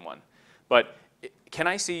 $1 billion one. But can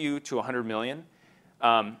I see you to 100 million?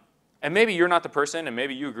 And maybe you're not the person, and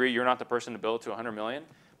maybe you agree you're not the person to build it to 100 million,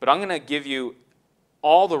 but I'm going to give you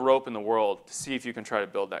all the rope in the world to see if you can try to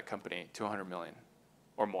build that company to 100 million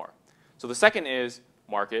or more. So the second is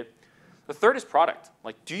market. The third is product.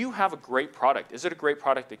 Like, do you have a great product? Is it a great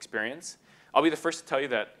product experience? I'll be the first to tell you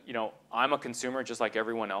that I'm a consumer just like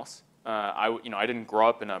everyone else. I didn't grow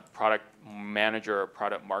up in a product manager or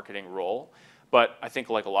product marketing role, but I think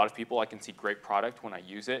like a lot of people, I can see great product when I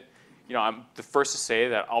use it. I'm the first to say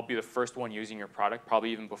that I'll be the first one using your product,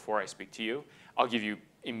 probably even before I speak to you. I'll give you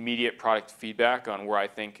immediate product feedback on where I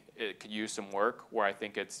think it could use some work, where I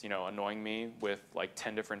think it's annoying me with like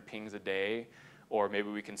 10 different pings a day, or maybe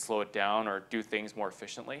we can slow it down or do things more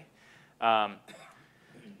efficiently. The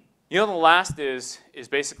last is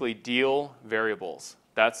basically deal variables.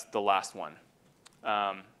 That's the last one.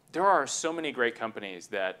 There are so many great companies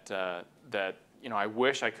that I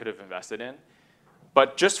wish I could have invested in.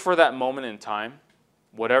 But just for that moment in time,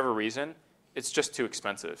 whatever reason, it's just too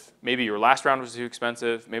expensive. Maybe your last round was too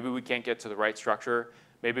expensive. Maybe we can't get to the right structure.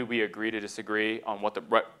 Maybe we agree to disagree on what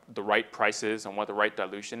the right price is and what the right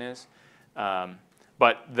dilution is.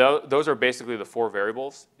 But those are basically the 4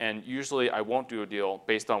 variables. And usually I won't do a deal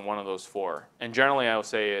based on one of those 4. And generally I will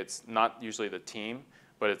say it's not usually the team,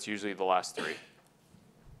 but it's usually the last 3.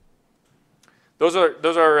 Does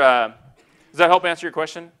that help answer your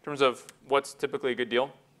question in terms of what's typically a good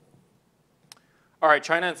deal? All right,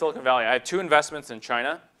 China and Silicon Valley. I have 2 investments in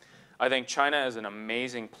China. I think China is an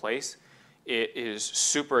amazing place. It is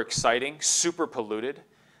super exciting, super polluted.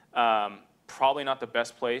 Probably not the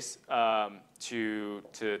best place to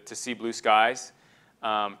see blue skies.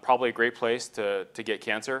 Probably a great place to get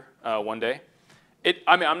cancer one day.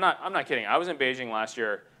 I'm not kidding. I was in Beijing last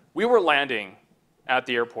year. We were landing at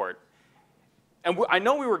the airport. And I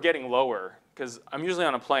know we were getting lower, because I'm usually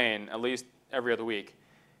on a plane at least every other week.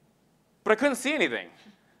 But I couldn't see anything.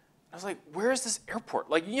 I was like, where is this airport?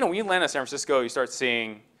 Like, when you land at San Francisco, you start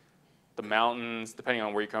seeing the mountains, depending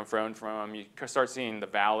on where you come from. You start seeing the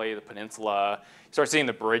valley, the peninsula. You start seeing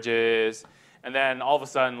the bridges. And then all of a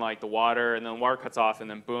sudden, like the water, and then the water cuts off, and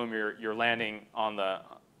then boom, you're landing on the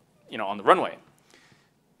runway.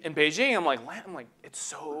 In Beijing, I'm like, it's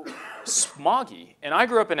so smoggy. And I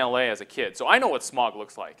grew up in LA as a kid, so I know what smog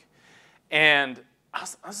looks like. And I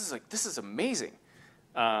was just like, this is amazing.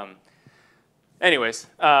 anyways,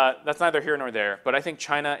 that's neither here nor there. But I think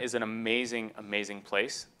China is an amazing, amazing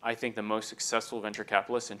place. I think the most successful venture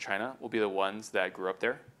capitalists in China will be the ones that grew up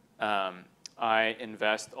there. I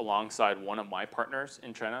invest alongside one of my partners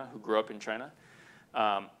in China who grew up in China.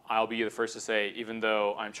 I'll be the first to say, even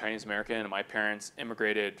though I'm Chinese American and my parents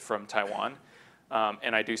immigrated from Taiwan,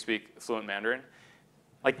 and I do speak fluent Mandarin,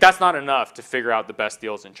 like that's not enough to figure out the best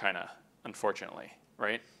deals in China, unfortunately,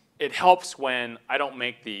 right? It helps when I don't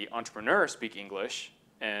make the entrepreneur speak English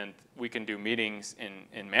and we can do meetings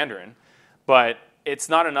in Mandarin, but it's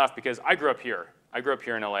not enough because I grew up here. I grew up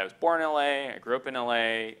here in LA. I was born in LA. I grew up in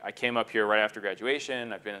LA. I came up here right after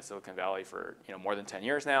graduation. I've been in Silicon Valley for more than 10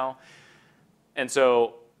 years now. And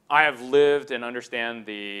so I have lived and understand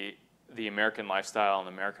the American lifestyle and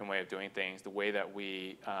the American way of doing things, the way that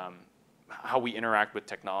we, how we interact with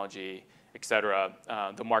technology, et cetera,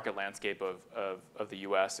 the market landscape of the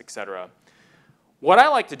US, et cetera. What I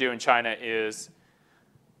like to do in China is,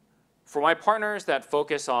 for my partners that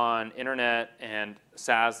focus on internet and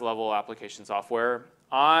SaaS level application software,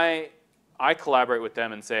 I collaborate with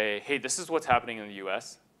them and say, hey, this is what's happening in the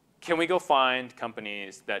US. Can we go find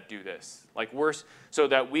companies that do this? So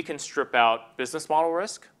that we can strip out business model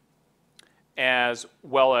risk as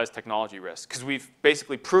well as technology risk, because we've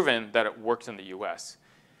basically proven that it works in the US.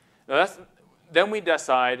 Now then we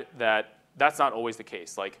decide that that's not always the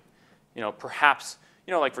case. Perhaps,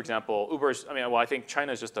 like for example, Uber's, I think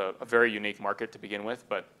China is just a very unique market to begin with,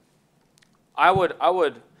 but I'd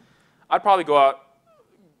probably go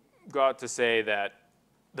out to say that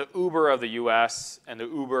the Uber of the US and the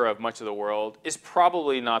Uber of much of the world is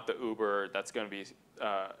probably not the Uber that's going to be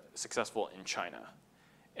successful in China.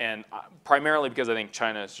 And primarily because I think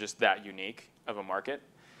China is just that unique of a market.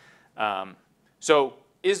 So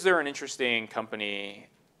is there an interesting company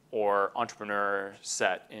or entrepreneur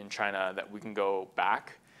set in China that we can go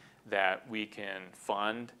back, that we can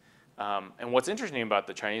fund? And what's interesting about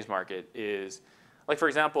the Chinese market is, like for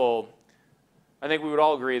example, I think we would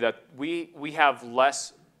all agree that we have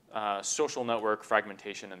less social network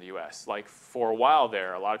fragmentation in the US. Like for a while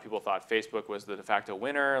there, a lot of people thought Facebook was the de facto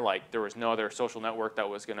winner. Like there was no other social network that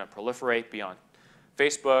was going to proliferate beyond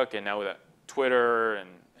Facebook. And now that Twitter and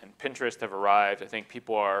Pinterest have arrived, I think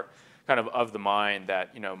people are kind of the mind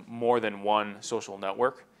that more than one social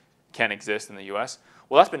network can exist in the US.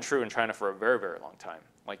 Well, that's been true in China for a very, very long time.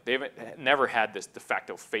 Like they've never had this de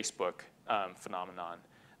facto Facebook phenomenon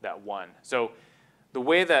that won. So the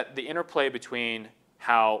way that the interplay between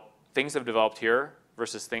how things have developed here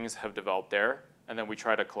versus things have developed there, and then we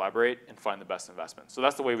try to collaborate and find the best investment. So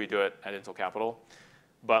that's the way we do it at Intel Capital.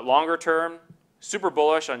 But longer term, super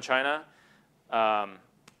bullish on China.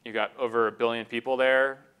 You got over 1 billion people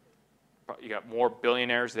there. You got more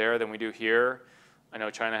billionaires there than we do here. I know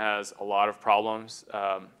China has a lot of problems.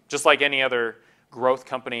 Just like any other growth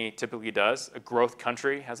company typically does, a growth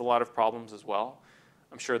country has a lot of problems as well.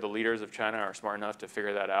 I'm sure the leaders of China are smart enough to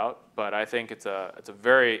figure that out, but I think it's a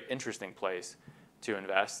very interesting place to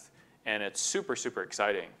invest, and it's super, super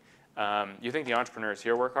exciting. You think the entrepreneurs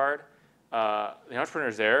here work hard? The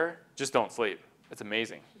entrepreneurs there just don't sleep. It's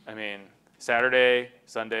amazing. I mean, Saturday,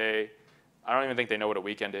 Sunday, I don't even think they know what a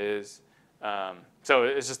weekend is. So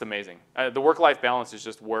it's just amazing. The work-life balance is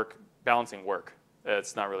just balancing work.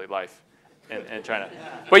 It's not really life in China.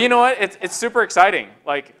 But you know what? It's super exciting.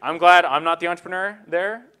 Like, I'm glad I'm not the entrepreneur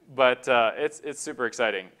there, but it's super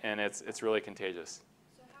exciting, and it's really contagious.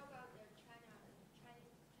 So how about the China's startup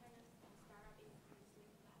in Silicon Valley? Chinese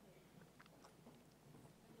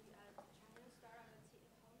startup in Silicon Valley, the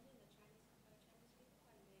Chinese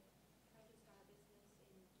people, and they try to start a business in Silicon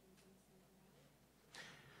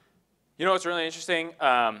Valley? It's really interesting.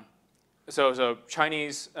 So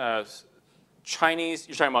Chinese,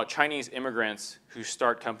 you're talking about Chinese immigrants who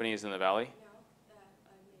start companies in the Valley? No,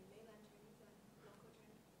 mainland Chinese and local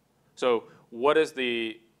Chinese. So what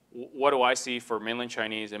do I see for mainland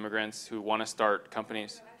Chinese immigrants who want to start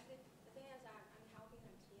companies? So actually, the thing is that I'm helping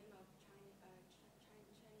a team of Chinese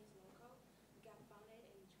local get founded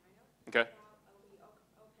in China. Okay. Now we open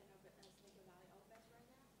up a Silicon Valley office right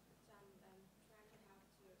now. So I'm trying to help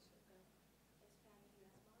to expand the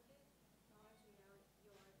US market. I want to know your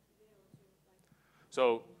view to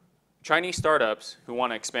So Chinese startups who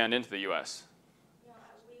want to expand into the US. Yeah,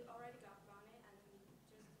 we already got founded, and we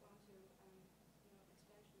just want to, expand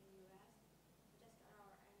to the US. We just got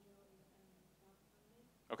our annual funding.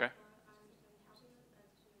 Okay. I'm helping to raise Series A.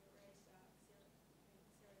 So I'm just trying to, you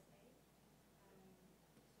can give me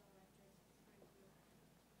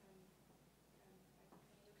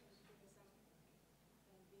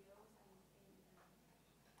some videos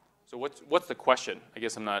So what's the question? I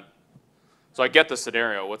guess I'm not. So I get the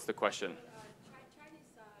scenario. What's the question? China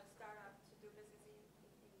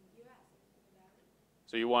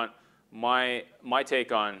So you want my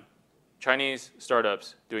take on Chinese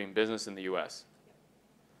startups doing business in the US.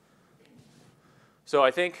 So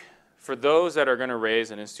I think for those that are going to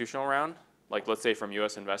raise an institutional round, like let's say from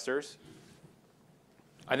US investors,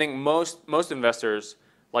 I think most investors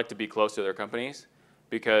like to be close to their companies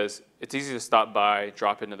because it's easy to stop by,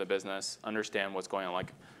 drop into the business, understand what's going on.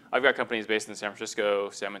 Like I've got companies based in San Francisco,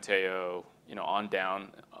 San Mateo, on down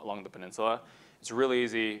along the peninsula. It's really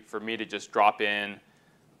easy for me to just drop in,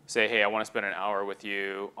 say, hey, I want to spend an hour with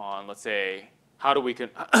you on, let's say, how do we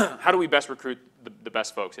best recruit the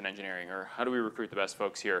best folks in engineering, or how do we recruit the best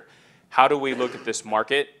folks here? How do we look at this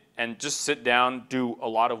market and just sit down, do a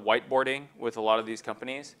lot of whiteboarding with a lot of these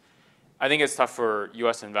companies? I think it's tough for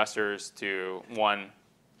US investors to, one,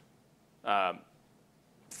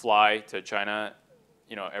 fly to China,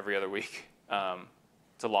 every other week.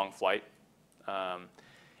 It's a long flight.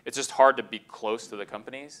 It's just hard to be close to the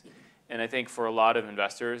companies. And I think for a lot of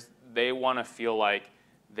investors, they want to feel like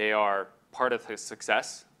they are part of the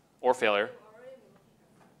success or failure.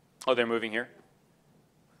 Oh, they're moving here?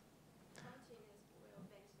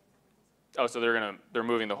 Oh, so they're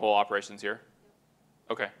moving the whole operations here?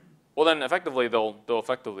 Okay. Well, then effectively they'll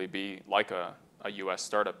effectively be like a US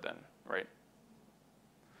startup then, right?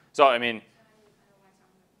 So I mean,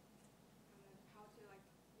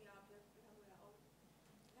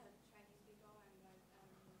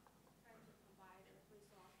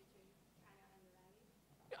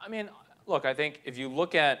 look, I think if you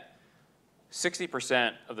look at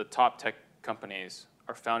 60% of the top tech companies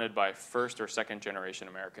are founded by first or second generation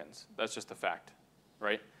Americans. That's just a fact,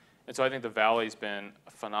 right? And so I think the Valley's been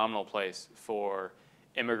a phenomenal place for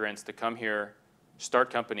immigrants to come here, start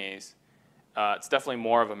companies. It's definitely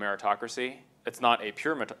more of a meritocracy. It's not a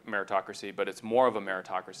pure meritocracy, but it's more of a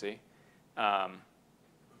meritocracy.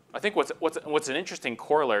 I think what's an interesting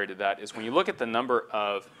corollary to that is when you look at the number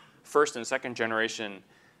of first and second generation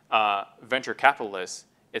venture capitalists,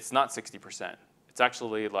 it's not 60%. It's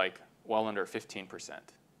actually like well under 15%.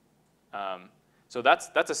 So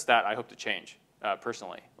that's a stat I hope to change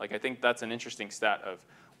personally. Like I think that's an interesting stat of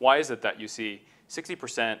why is it that you see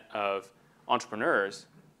 60% of entrepreneurs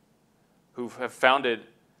who have founded,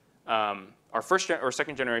 are first or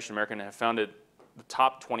second generation American and have founded the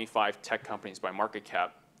top 25 tech companies by market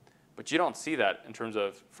cap, but you don't see that in terms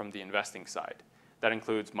of from the investing side. That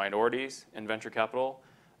includes minorities in venture capital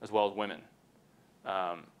as well as women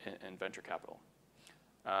in venture capital.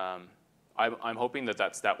 I'm hoping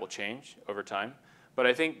that stat will change over time, but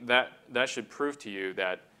I think that should prove to you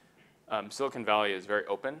that Silicon Valley is very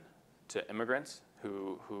open to immigrants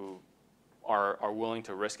who are willing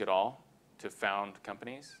to risk it all to found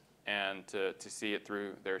companies and to see it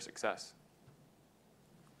through their success.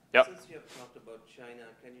 Yep. Since you have talked about China,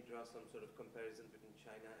 can you draw some sort of comparison between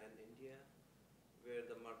China and India, where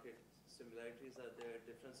the market similarities are there,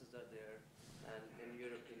 differences are there, and in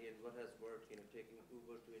your opinion, what has worked, taking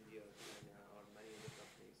Uber to India or China or many other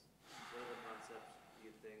companies? What are the concepts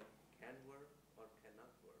you think can work or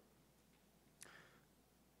cannot work?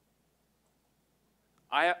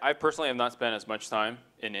 I personally have not spent as much time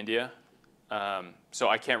in India, so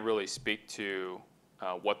I can't really speak to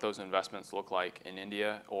what those investments look like in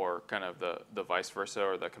India or kind of the vice versa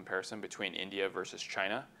or the comparison between India versus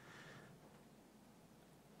China.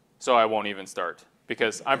 So I won't even start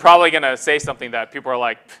because I'm probably going to say something that people are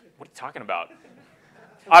like, what are you talking about?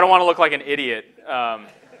 I don't want to look like an idiot.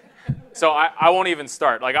 So I won't even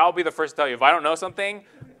start. Like I'll be the first to tell you, if I don't know something,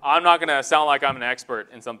 I'm not going to sound like I'm an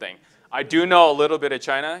expert in something. I do know a little bit of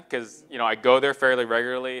China because I go there fairly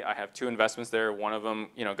regularly. I have 2 investments there. One of them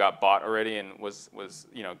got bought already and was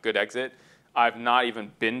good exit. I've not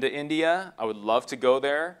even been to India. I would love to go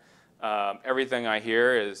there. Everything I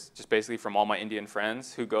hear is just basically from all my Indian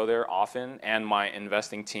friends who go there often and my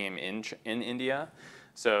investing team in India.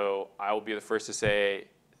 So I will be the first to say,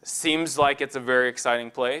 seems like it's a very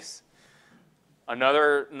exciting place.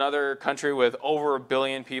 Another country with over 1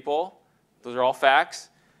 billion people. Those are all facts.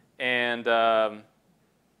 And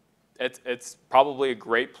it's probably a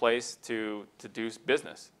great place to do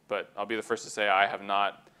business. But I'll be the first to say I have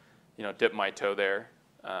not, dipped my toe there.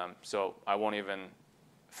 So I won't even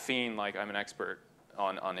fiend like I'm an expert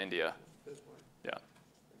on India. Good point. Yeah.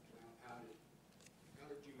 How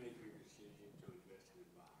did you make your decision to invest in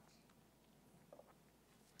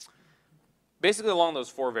Box? Basically along those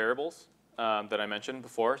 4 variables that I mentioned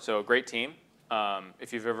before. So great team.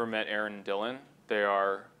 If you've ever met Aaron and Dylan, they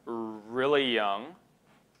are really young.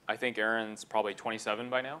 I think Aaron's probably 27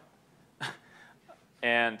 by now.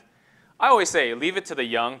 And I always say, leave it to the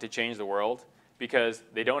young to change the world because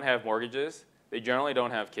they don't have mortgages. They generally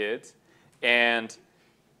don't have kids. And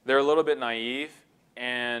they're a little bit naive.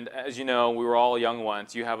 And as you know, we were all young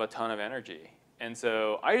once. You have a ton of energy. And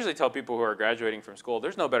so I usually tell people who are graduating from school,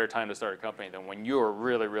 there's no better time to start a company than when you are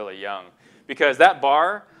really, really young. Because that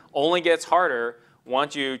bar only gets harder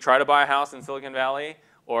once you try to buy a house in Silicon Valley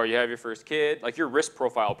or you have your first kid. Like, your risk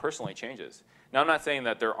profile personally changes. Now, I'm not saying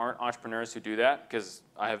that there aren't entrepreneurs who do that, because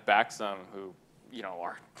I have backed some who, you know,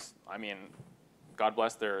 are, I mean, God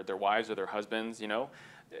bless their wives or their husbands, you know.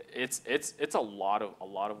 It's a lot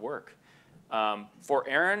of work. For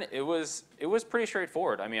Aaron, it was pretty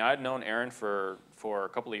straightforward. I mean, I'd known Aaron for a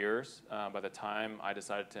couple of years by the time I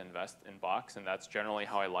decided to invest in Box, and that's generally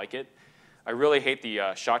how I like it. I really hate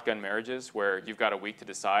the shotgun marriages where you've got a week to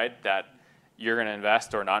decide that you're going to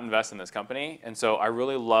invest or not invest in this company. And so I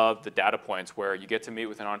really love the data points where you get to meet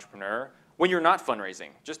with an entrepreneur when you're not fundraising.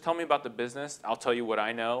 Just tell me about the business. I'll tell you what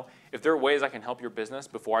I know. If there are ways I can help your business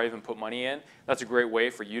before I even put money in, that's a great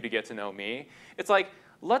way for you to get to know me. It's like,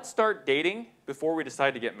 let's start dating before we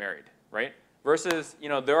decide to get married, right? Versus, you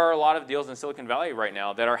know, there are a lot of deals in Silicon Valley right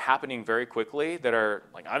now that are happening very quickly that are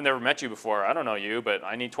like, I've never met you before. I don't know you, but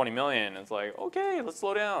I need 20 million. It's like, okay, let's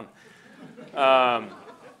slow down.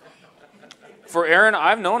 For Aaron,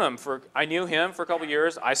 I've known him I knew him for a couple of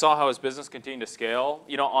years. I saw how his business continued to scale.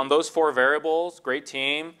 You know, on those 4 variables, great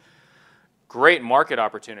team, great market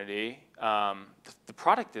opportunity. The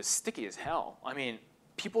product is sticky as hell. I mean,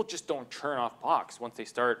 people just don't turn off Box once they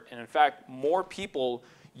start. And in fact, more people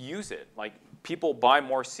use it. Like, people buy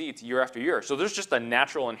more seats year after year. So there's just a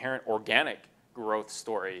natural, inherent, organic growth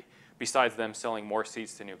story besides them selling more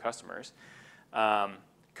seats to new customers.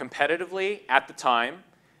 Competitively, at the time,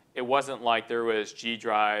 it wasn't like there was G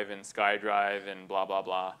Drive and SkyDrive and blah, blah,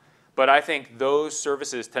 blah. But I think those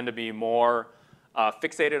services tend to be more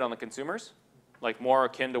fixated on the consumers, like more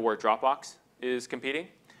akin to where Dropbox is competing.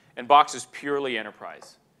 And Box is purely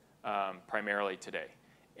enterprise, primarily today.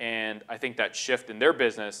 And I think that shift in their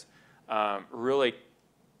business really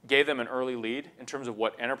gave them an early lead in terms of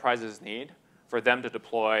what enterprises need for them to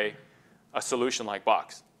deploy a solution like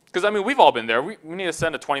Box. Because, I mean, we've all been there. We need to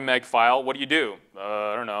send a 20 meg file. What do?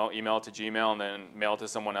 I don't know, email it to Gmail and then mail it to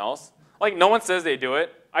someone else. Like, no one says they do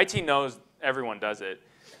it. IT knows everyone does it.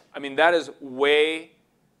 I mean, that is way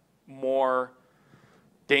more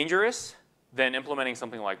dangerous than implementing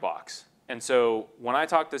something like Box. And so when I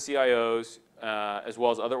talk to CIOs, as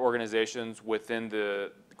well as other organizations within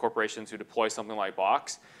the corporations who deploy something like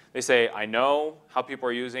Box, they say, I know how people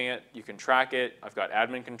are using it. You can track it. I've got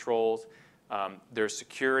admin controls. There's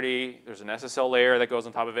security. There's an SSL layer that goes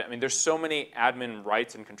on top of it. I mean, there's so many admin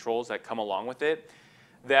rights and controls that come along with it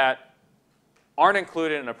that aren't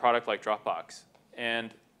included in a product like Dropbox.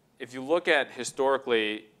 And if you look at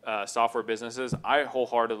historically software businesses, I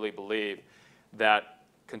wholeheartedly believe that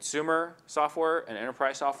consumer software and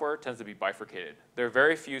enterprise software tends to be bifurcated. There are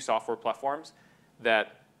very few software platforms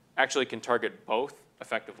that actually can target both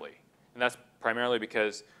effectively. And that's primarily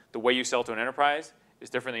because the way you sell to an enterprise is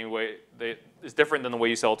different than the way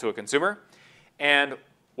you sell to a consumer. And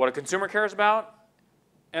what a consumer cares about,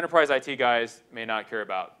 enterprise IT guys may not care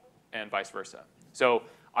about, and vice versa. So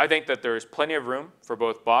I think that there's plenty of room for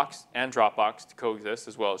both Box and Dropbox to coexist,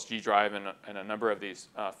 as well as G Drive and a number of these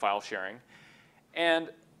file sharing. And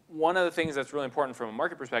one of the things that's really important from a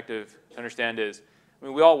market perspective to understand is, I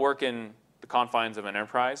mean, we all work in the confines of an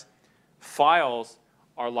enterprise. Files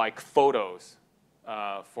are like photos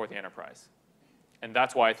for the enterprise. And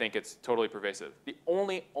that's why I think it's totally pervasive. The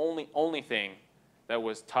only thing that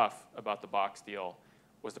was tough about the Box deal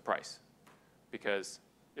was the price, because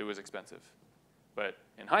it was expensive. But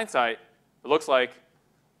in hindsight, it looks like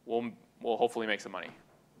we'll hopefully make some money.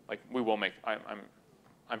 Like, we will make.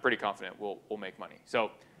 I'm pretty confident we'll make money.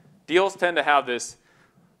 So deals tend to have this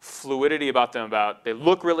fluidity about them. They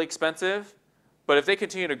look really expensive, but if they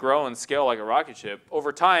continue to grow and scale like a rocket ship,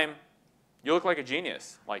 over time, you look like a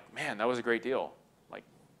genius. Like, man, that was a great deal. Like,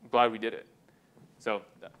 I'm glad we did it. So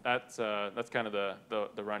that's kind of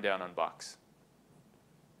the rundown on Box.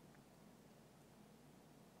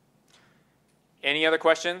 Any other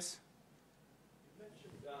questions? You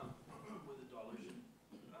mentioned with the dilution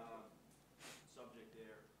subject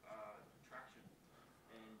there, traction,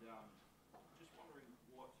 and just wondering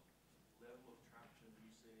what level of traction do you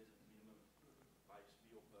see as a minimum base for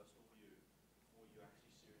your personal view before you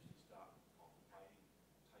actually seriously start contemplating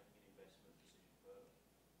taking an investment decision further?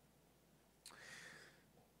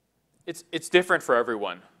 It's different for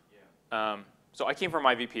everyone. Yeah. So I came from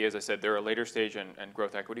IVP, as I said. They're a later stage and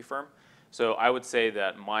growth equity firm. So I would say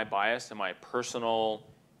that my bias and my personal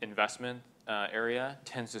investment area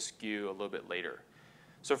tends to skew a little bit later.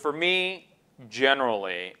 So for me,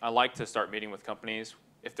 generally, I like to start meeting with companies.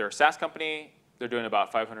 If they're a SaaS company, they're doing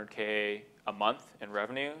about $500K a month in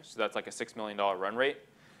revenue, so that's like a $6 million run rate.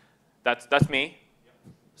 That's me.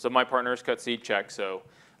 So my partners cut seed checks, so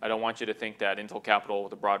I don't want you to think that Intel Capital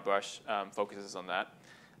with a broad brush focuses on that.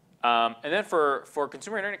 And then for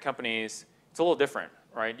consumer internet companies, it's a little different,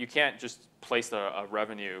 right? You can't just place a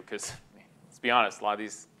revenue because, let's be honest, a lot of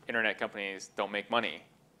these internet companies don't make money.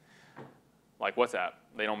 Like WhatsApp,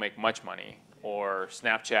 they don't make much money, or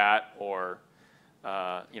Snapchat, or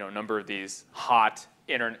a number of these hot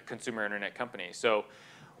consumer internet companies. So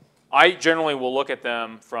I generally will look at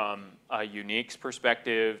them from a uniques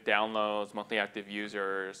perspective, downloads, monthly active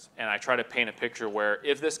users, and I try to paint a picture where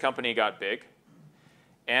if this company got big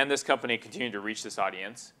and this company continued to reach this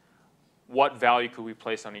audience, what value could we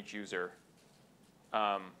place on each user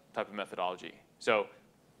type of methodology. So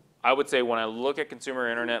I would say when I look at consumer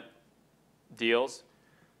internet deals,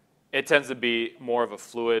 it tends to be more of a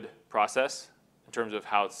fluid process in terms of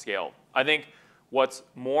how it's scaled. I think what's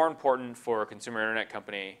more important for a consumer internet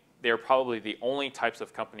company, they're probably the only types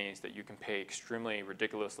of companies that you can pay extremely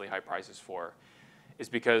ridiculously high prices for, is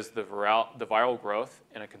because the viral growth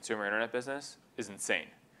in a consumer internet business is insane.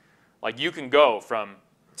 Like you can go from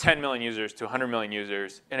 10 million users to 100 million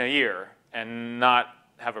users in a year and not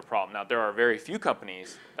have a problem. Now, there are very few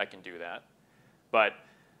companies that can do that, but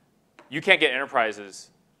you can't get enterprise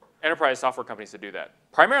software companies to do that.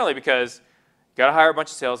 Primarily because you got to hire a bunch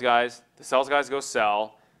of sales guys. The sales guys go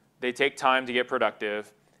sell. They take time to get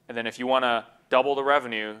productive. And then if you want to double the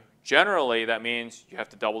revenue, generally that means you have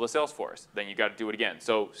to double the sales force. Then you got to do it again.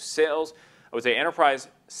 So sales, I would say enterprise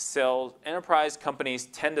companies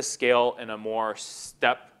tend to scale in a more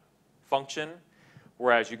step function,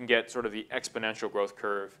 whereas you can get sort of the exponential growth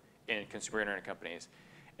curve in consumer internet companies.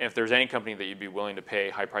 And if there's any company that you'd be willing to pay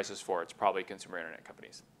high prices for, it's probably consumer internet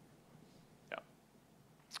companies. Yeah.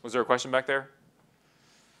 Was there a question back there?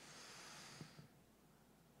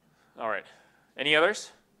 All right. Any others?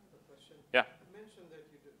 Question. Yeah. You mentioned that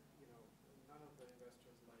none of the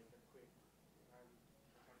investors like a quick, I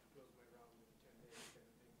have to close my round in 10 days kind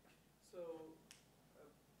of thing. So,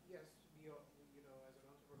 yes, we are, as an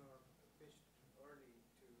entrepreneur, pitched early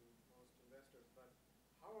to most investors, but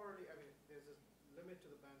how early, I mean, there's a limit to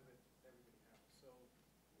the bandwidth everybody has. So,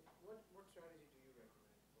 what strategy do you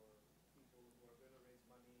recommend for people who are going to raise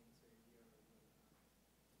money in, say, a year or a year and a half?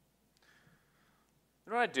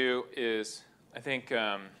 What I do is, I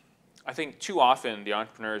think too often the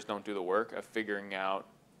entrepreneurs don't do the work of figuring out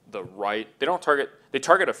the right, they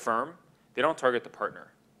target a firm, they don't target the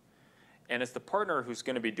partner. And it's the partner who's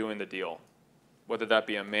going to be doing the deal, whether that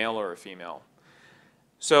be a male or a female.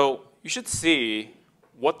 So you should see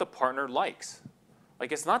what the partner likes.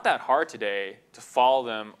 Like it's not that hard today to follow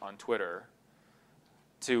them on Twitter,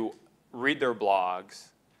 to read their blogs,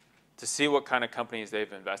 to see what kind of companies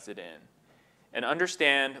they've invested in, and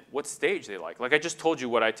understand what stage they like. Like I just told you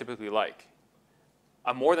what I typically like.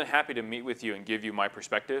 I'm more than happy to meet with you and give you my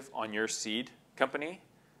perspective on your seed company,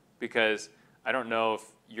 because I don't know if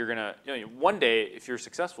you're gonna, one day if you're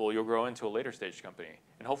successful, you'll grow into a later stage company.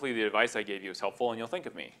 And hopefully the advice I gave you is helpful and you'll think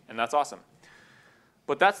of me, and that's awesome.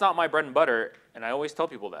 But that's not my bread and butter, and I always tell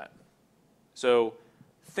people that. So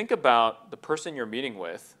think about the person you're meeting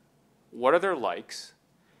with, what are their likes,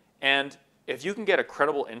 and if you can get a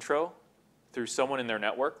credible intro through someone in their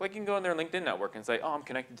network, like you can go in their LinkedIn network and say, oh, I'm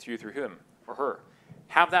connected to you through him or her.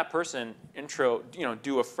 Have that person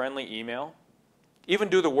do a friendly email. Even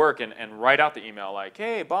do the work and write out the email like,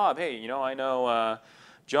 hey, Bob, hey, I know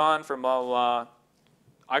John from blah, blah, blah.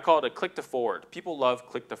 I call it a click to forward. People love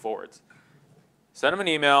click to forwards. Send them an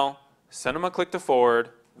email, send them a click to forward,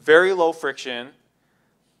 very low friction,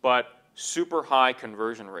 but super high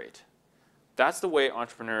conversion rate. That's the way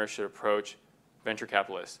entrepreneurs should approach venture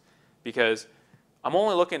capitalists. Because I'm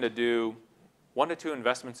only looking to do 1 to 2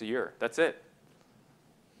 investments a year. That's it.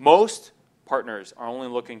 Most partners are only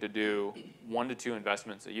looking to do 1 to 2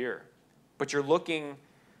 investments a year. But you're looking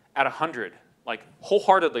at 100, like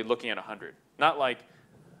wholeheartedly looking at 100. Not like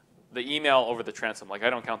the email over the transom. Like I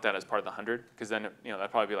don't count that as part of the 100, because then that'd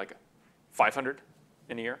probably be like 500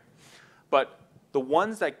 in a year. But the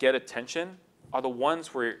ones that get attention are the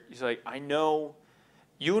ones where you're like,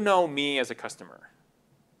 you know me as a customer.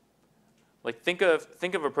 Like think of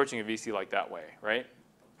approaching a VC like that way, right?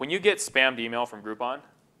 When you get spammed email from Groupon,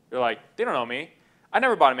 you're like, they don't know me. I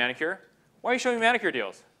never bought a manicure. Why are you showing me manicure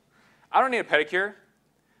deals? I don't need a pedicure.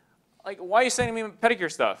 Like, why are you sending me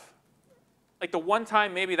pedicure stuff? Like the one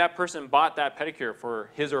time maybe that person bought that pedicure for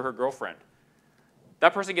his or her girlfriend.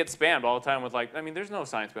 That person gets spammed all the time with like, there's no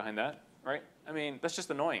science behind that, right? That's just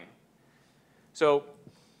annoying. So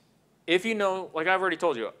if like I've already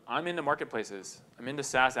told you, I'm into marketplaces. I'm into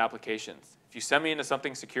SaaS applications. If you send me into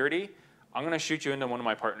something security, I'm going to shoot you into one of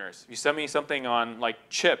my partners. If you send me something on like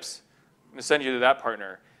chips, I'm going to send you to that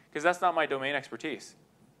partner because that's not my domain expertise.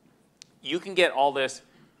 You can get all this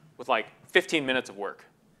with like 15 minutes of work.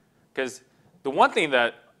 Because the one thing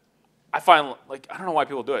that I find, like, I don't know why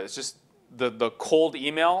people do it. It's just the cold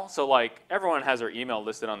email. So like everyone has their email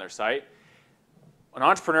listed on their site. An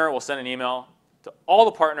entrepreneur will send an email to all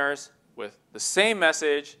the partners with the same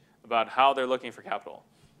message about how they're looking for capital.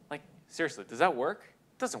 Like, seriously, does that work?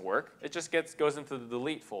 It doesn't work. It just goes into the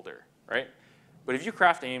delete folder, right? But if you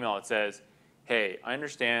craft an email that says, hey, I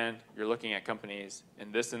understand you're looking at companies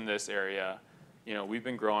in this area. You know, we've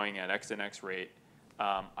been growing at X and X rate.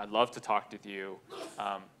 I'd love to talk to you.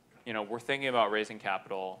 You know, we're thinking about raising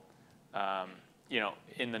capital, you know,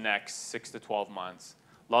 in the next 6 to 12 months.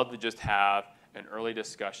 Love to just have an early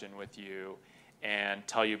discussion with you and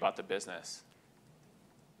tell you about the business.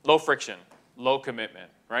 Low friction, low commitment,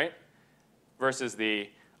 right? Versus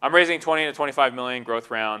I'm raising 20 to 25 million growth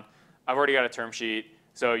round. I've already got a term sheet,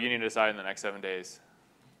 so you need to decide in the next 7 days.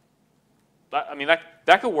 I mean,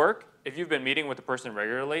 that could work if you've been meeting with the person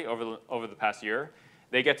regularly over the past year.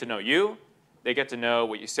 They get to know you. They get to know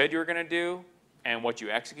what you said you were going to do and what you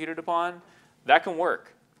executed upon. That can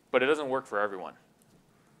work, but it doesn't work for everyone.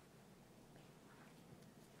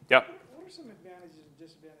 Yep. What are some advantages and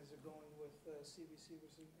disadvantages of going with CVC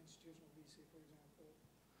versus institutional VC, for example?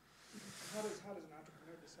 How does an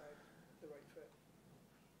entrepreneur decide the right fit?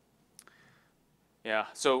 Yeah,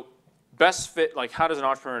 so best fit, like how does an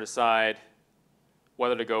entrepreneur decide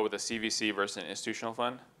whether to go with a CVC versus an institutional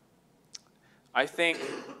fund? I think,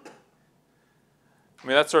 I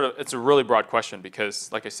mean, it's a really broad question because,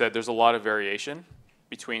 like I said, there's a lot of variation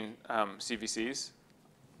between CVCs.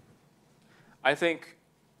 I think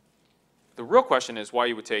the real question is why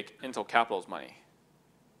you would take Intel Capital's money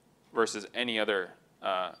versus any other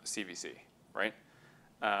CVC, right?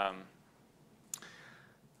 I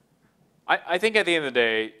think at the end of the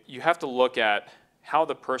day, you have to look at how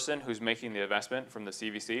the person who's making the investment from the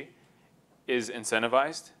CVC is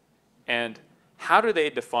incentivized and how do they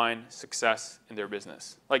define success in their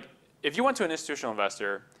business. Like, if you went to an institutional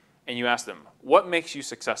investor and you asked them, what makes you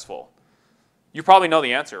successful? You probably know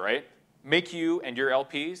the answer, right? Make you and your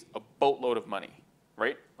LPs a boatload of money,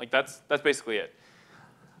 right? Like, that's basically it.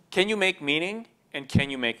 Can you make meaning and can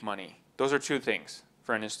you make money? Those are two things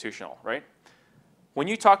for an institutional, right? When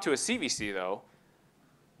you talk to a CVC, though,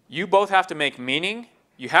 you both have to make meaning,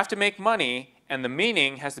 you have to make money, and the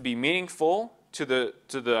meaning has to be meaningful to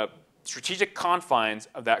the strategic confines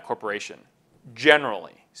of that corporation,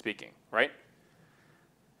 generally speaking, right?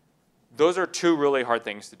 Those are two really hard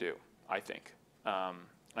things to do, I think.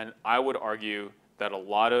 And I would argue that a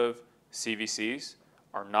lot of CVCs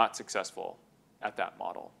are not successful at that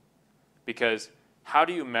model. Because how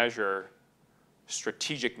do you measure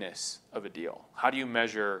strategicness of a deal? How do you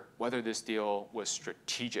measure whether this deal was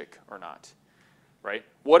strategic or not, right?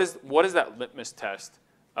 What is that litmus test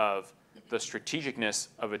of the strategicness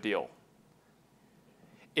of a deal?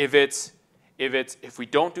 If we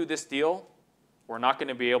don't do this deal, we're not going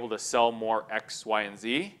to be able to sell more X, Y, and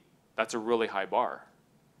Z, that's a really high bar.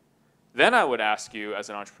 Then I would ask you as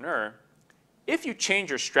an entrepreneur, if you change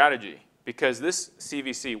your strategy, because this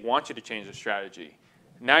CVC wants you to change the strategy,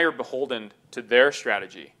 now you're beholden to their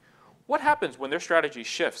strategy. What happens when their strategy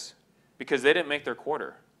shifts because they didn't make their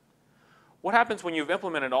quarter? What happens when you've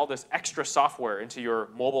implemented all this extra software into your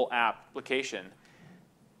mobile application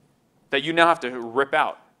that you now have to rip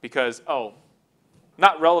out because, oh,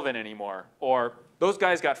 not relevant anymore, or those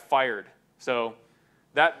guys got fired, so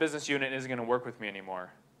that business unit isn't going to work with me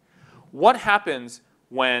anymore? What happens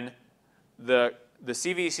when the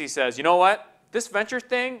CVC says, you know what, this venture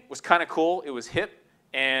thing was kind of cool, it was hip,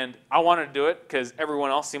 and I wanted to do it because everyone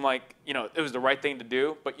else seemed like, you know, it was the right thing to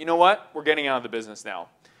do, but you know what, we're getting out of the business now.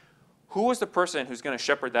 Who was the person who's going to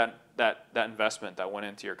shepherd that investment that went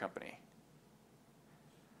into your company?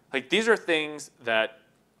 Like, these are things that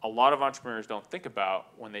a lot of entrepreneurs don't think about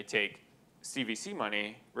when they take CVC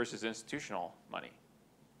money versus institutional money,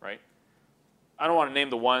 right? I don't want to name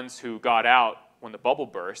the ones who got out when the bubble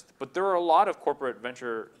burst, but there are a lot of corporate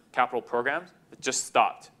venture capital programs that just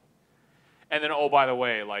stopped. And then, oh, by the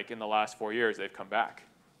way, like in the last 4 years, they've come back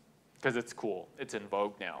because it's cool. It's in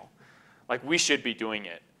vogue now. Like, we should be doing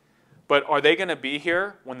it. But are they going to be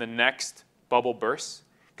here when the next bubble bursts?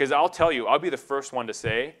 Because I'll tell you, I'll be the first one to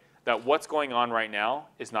say that what's going on right now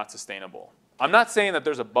is not sustainable. I'm not saying that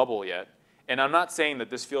there's a bubble yet, and I'm not saying that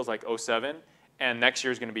this feels like 07 and next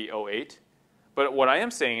year is going to be 08. But what I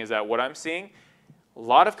am saying is that what I'm seeing, a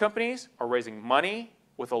lot of companies are raising money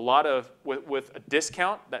with a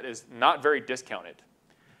discount that is not very discounted.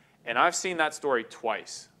 And I've seen that story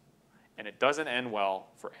twice. and it doesn't end well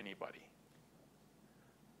for anybody.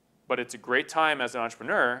 But it's a great time as an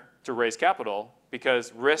entrepreneur to raise capital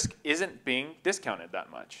because risk isn't being discounted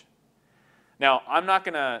that much. Now, I'm not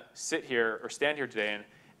going to sit here or stand here today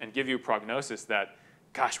and give you a prognosis that,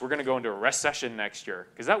 gosh, we're going to go into a recession next year,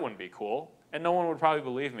 because that wouldn't be cool, and no one would probably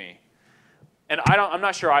believe me. And I'm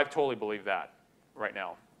not sure I totally believe that right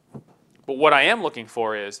now. But what I am looking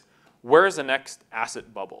for is, where's the next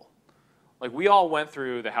asset bubble? Like, we all went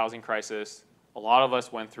through the housing crisis. A lot of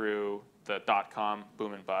us went through the dot-com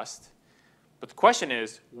boom and bust. But the question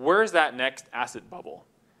is, where's that next asset bubble?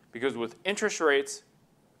 Because with interest rates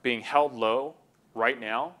being held low right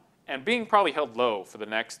now, and being probably held low for the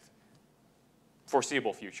next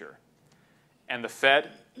foreseeable future, and the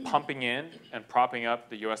Fed pumping in and propping up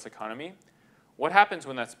the US economy, what happens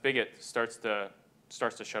when that spigot starts to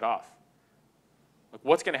shut off? Like,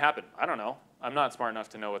 what's going to happen? I don't know. I'm not smart enough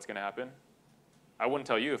to know what's going to happen. I wouldn't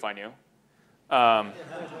tell you if I knew. But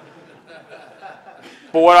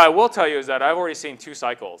what I will tell you is that I've already seen 2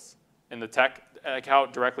 cycles in the tech, like how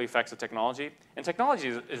it directly affects the technology. And technology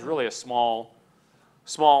is really a small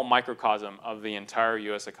microcosm of the entire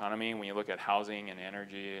US economy when you look at housing and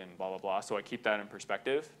energy and blah, blah, blah. So I keep that in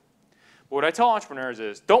perspective. But what I tell entrepreneurs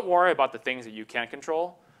is, don't worry about the things that you can't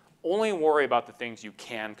control. Only worry about the things you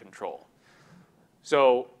can control.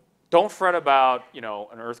 So don't fret about,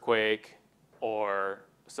 an earthquake or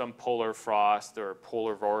some polar frost or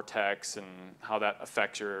polar vortex and how that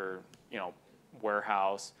affects your,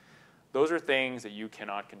 warehouse. Those are things that you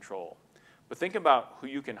cannot control. But think about who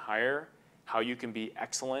you can hire, how you can be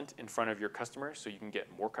excellent in front of your customers so you can get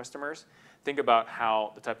more customers. Think about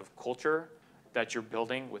how the type of culture that you're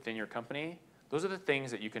building within your company. Those are the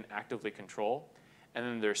things that you can actively control. And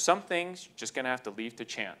then there's some things you're just going to have to leave to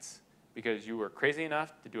chance because you were crazy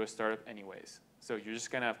enough to do a startup anyways. So you're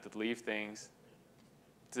just going to have to leave things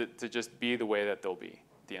to just be the way that they'll be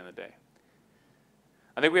at the end of the day.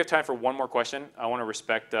 I think we have time for one more question. I want to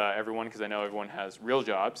respect everyone because I know everyone has real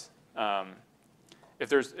jobs. Is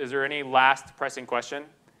there any last pressing question?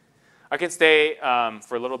 I can stay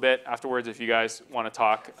for a little bit afterwards if you guys want to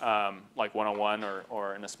talk like one-on-one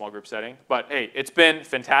or in a small group setting. But hey, it's been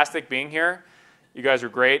fantastic being here. You guys are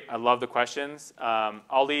great. I love the questions.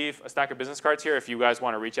 I'll leave a stack of business cards here if you guys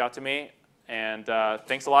want to reach out to me. And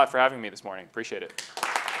thanks a lot for having me this morning. Appreciate it.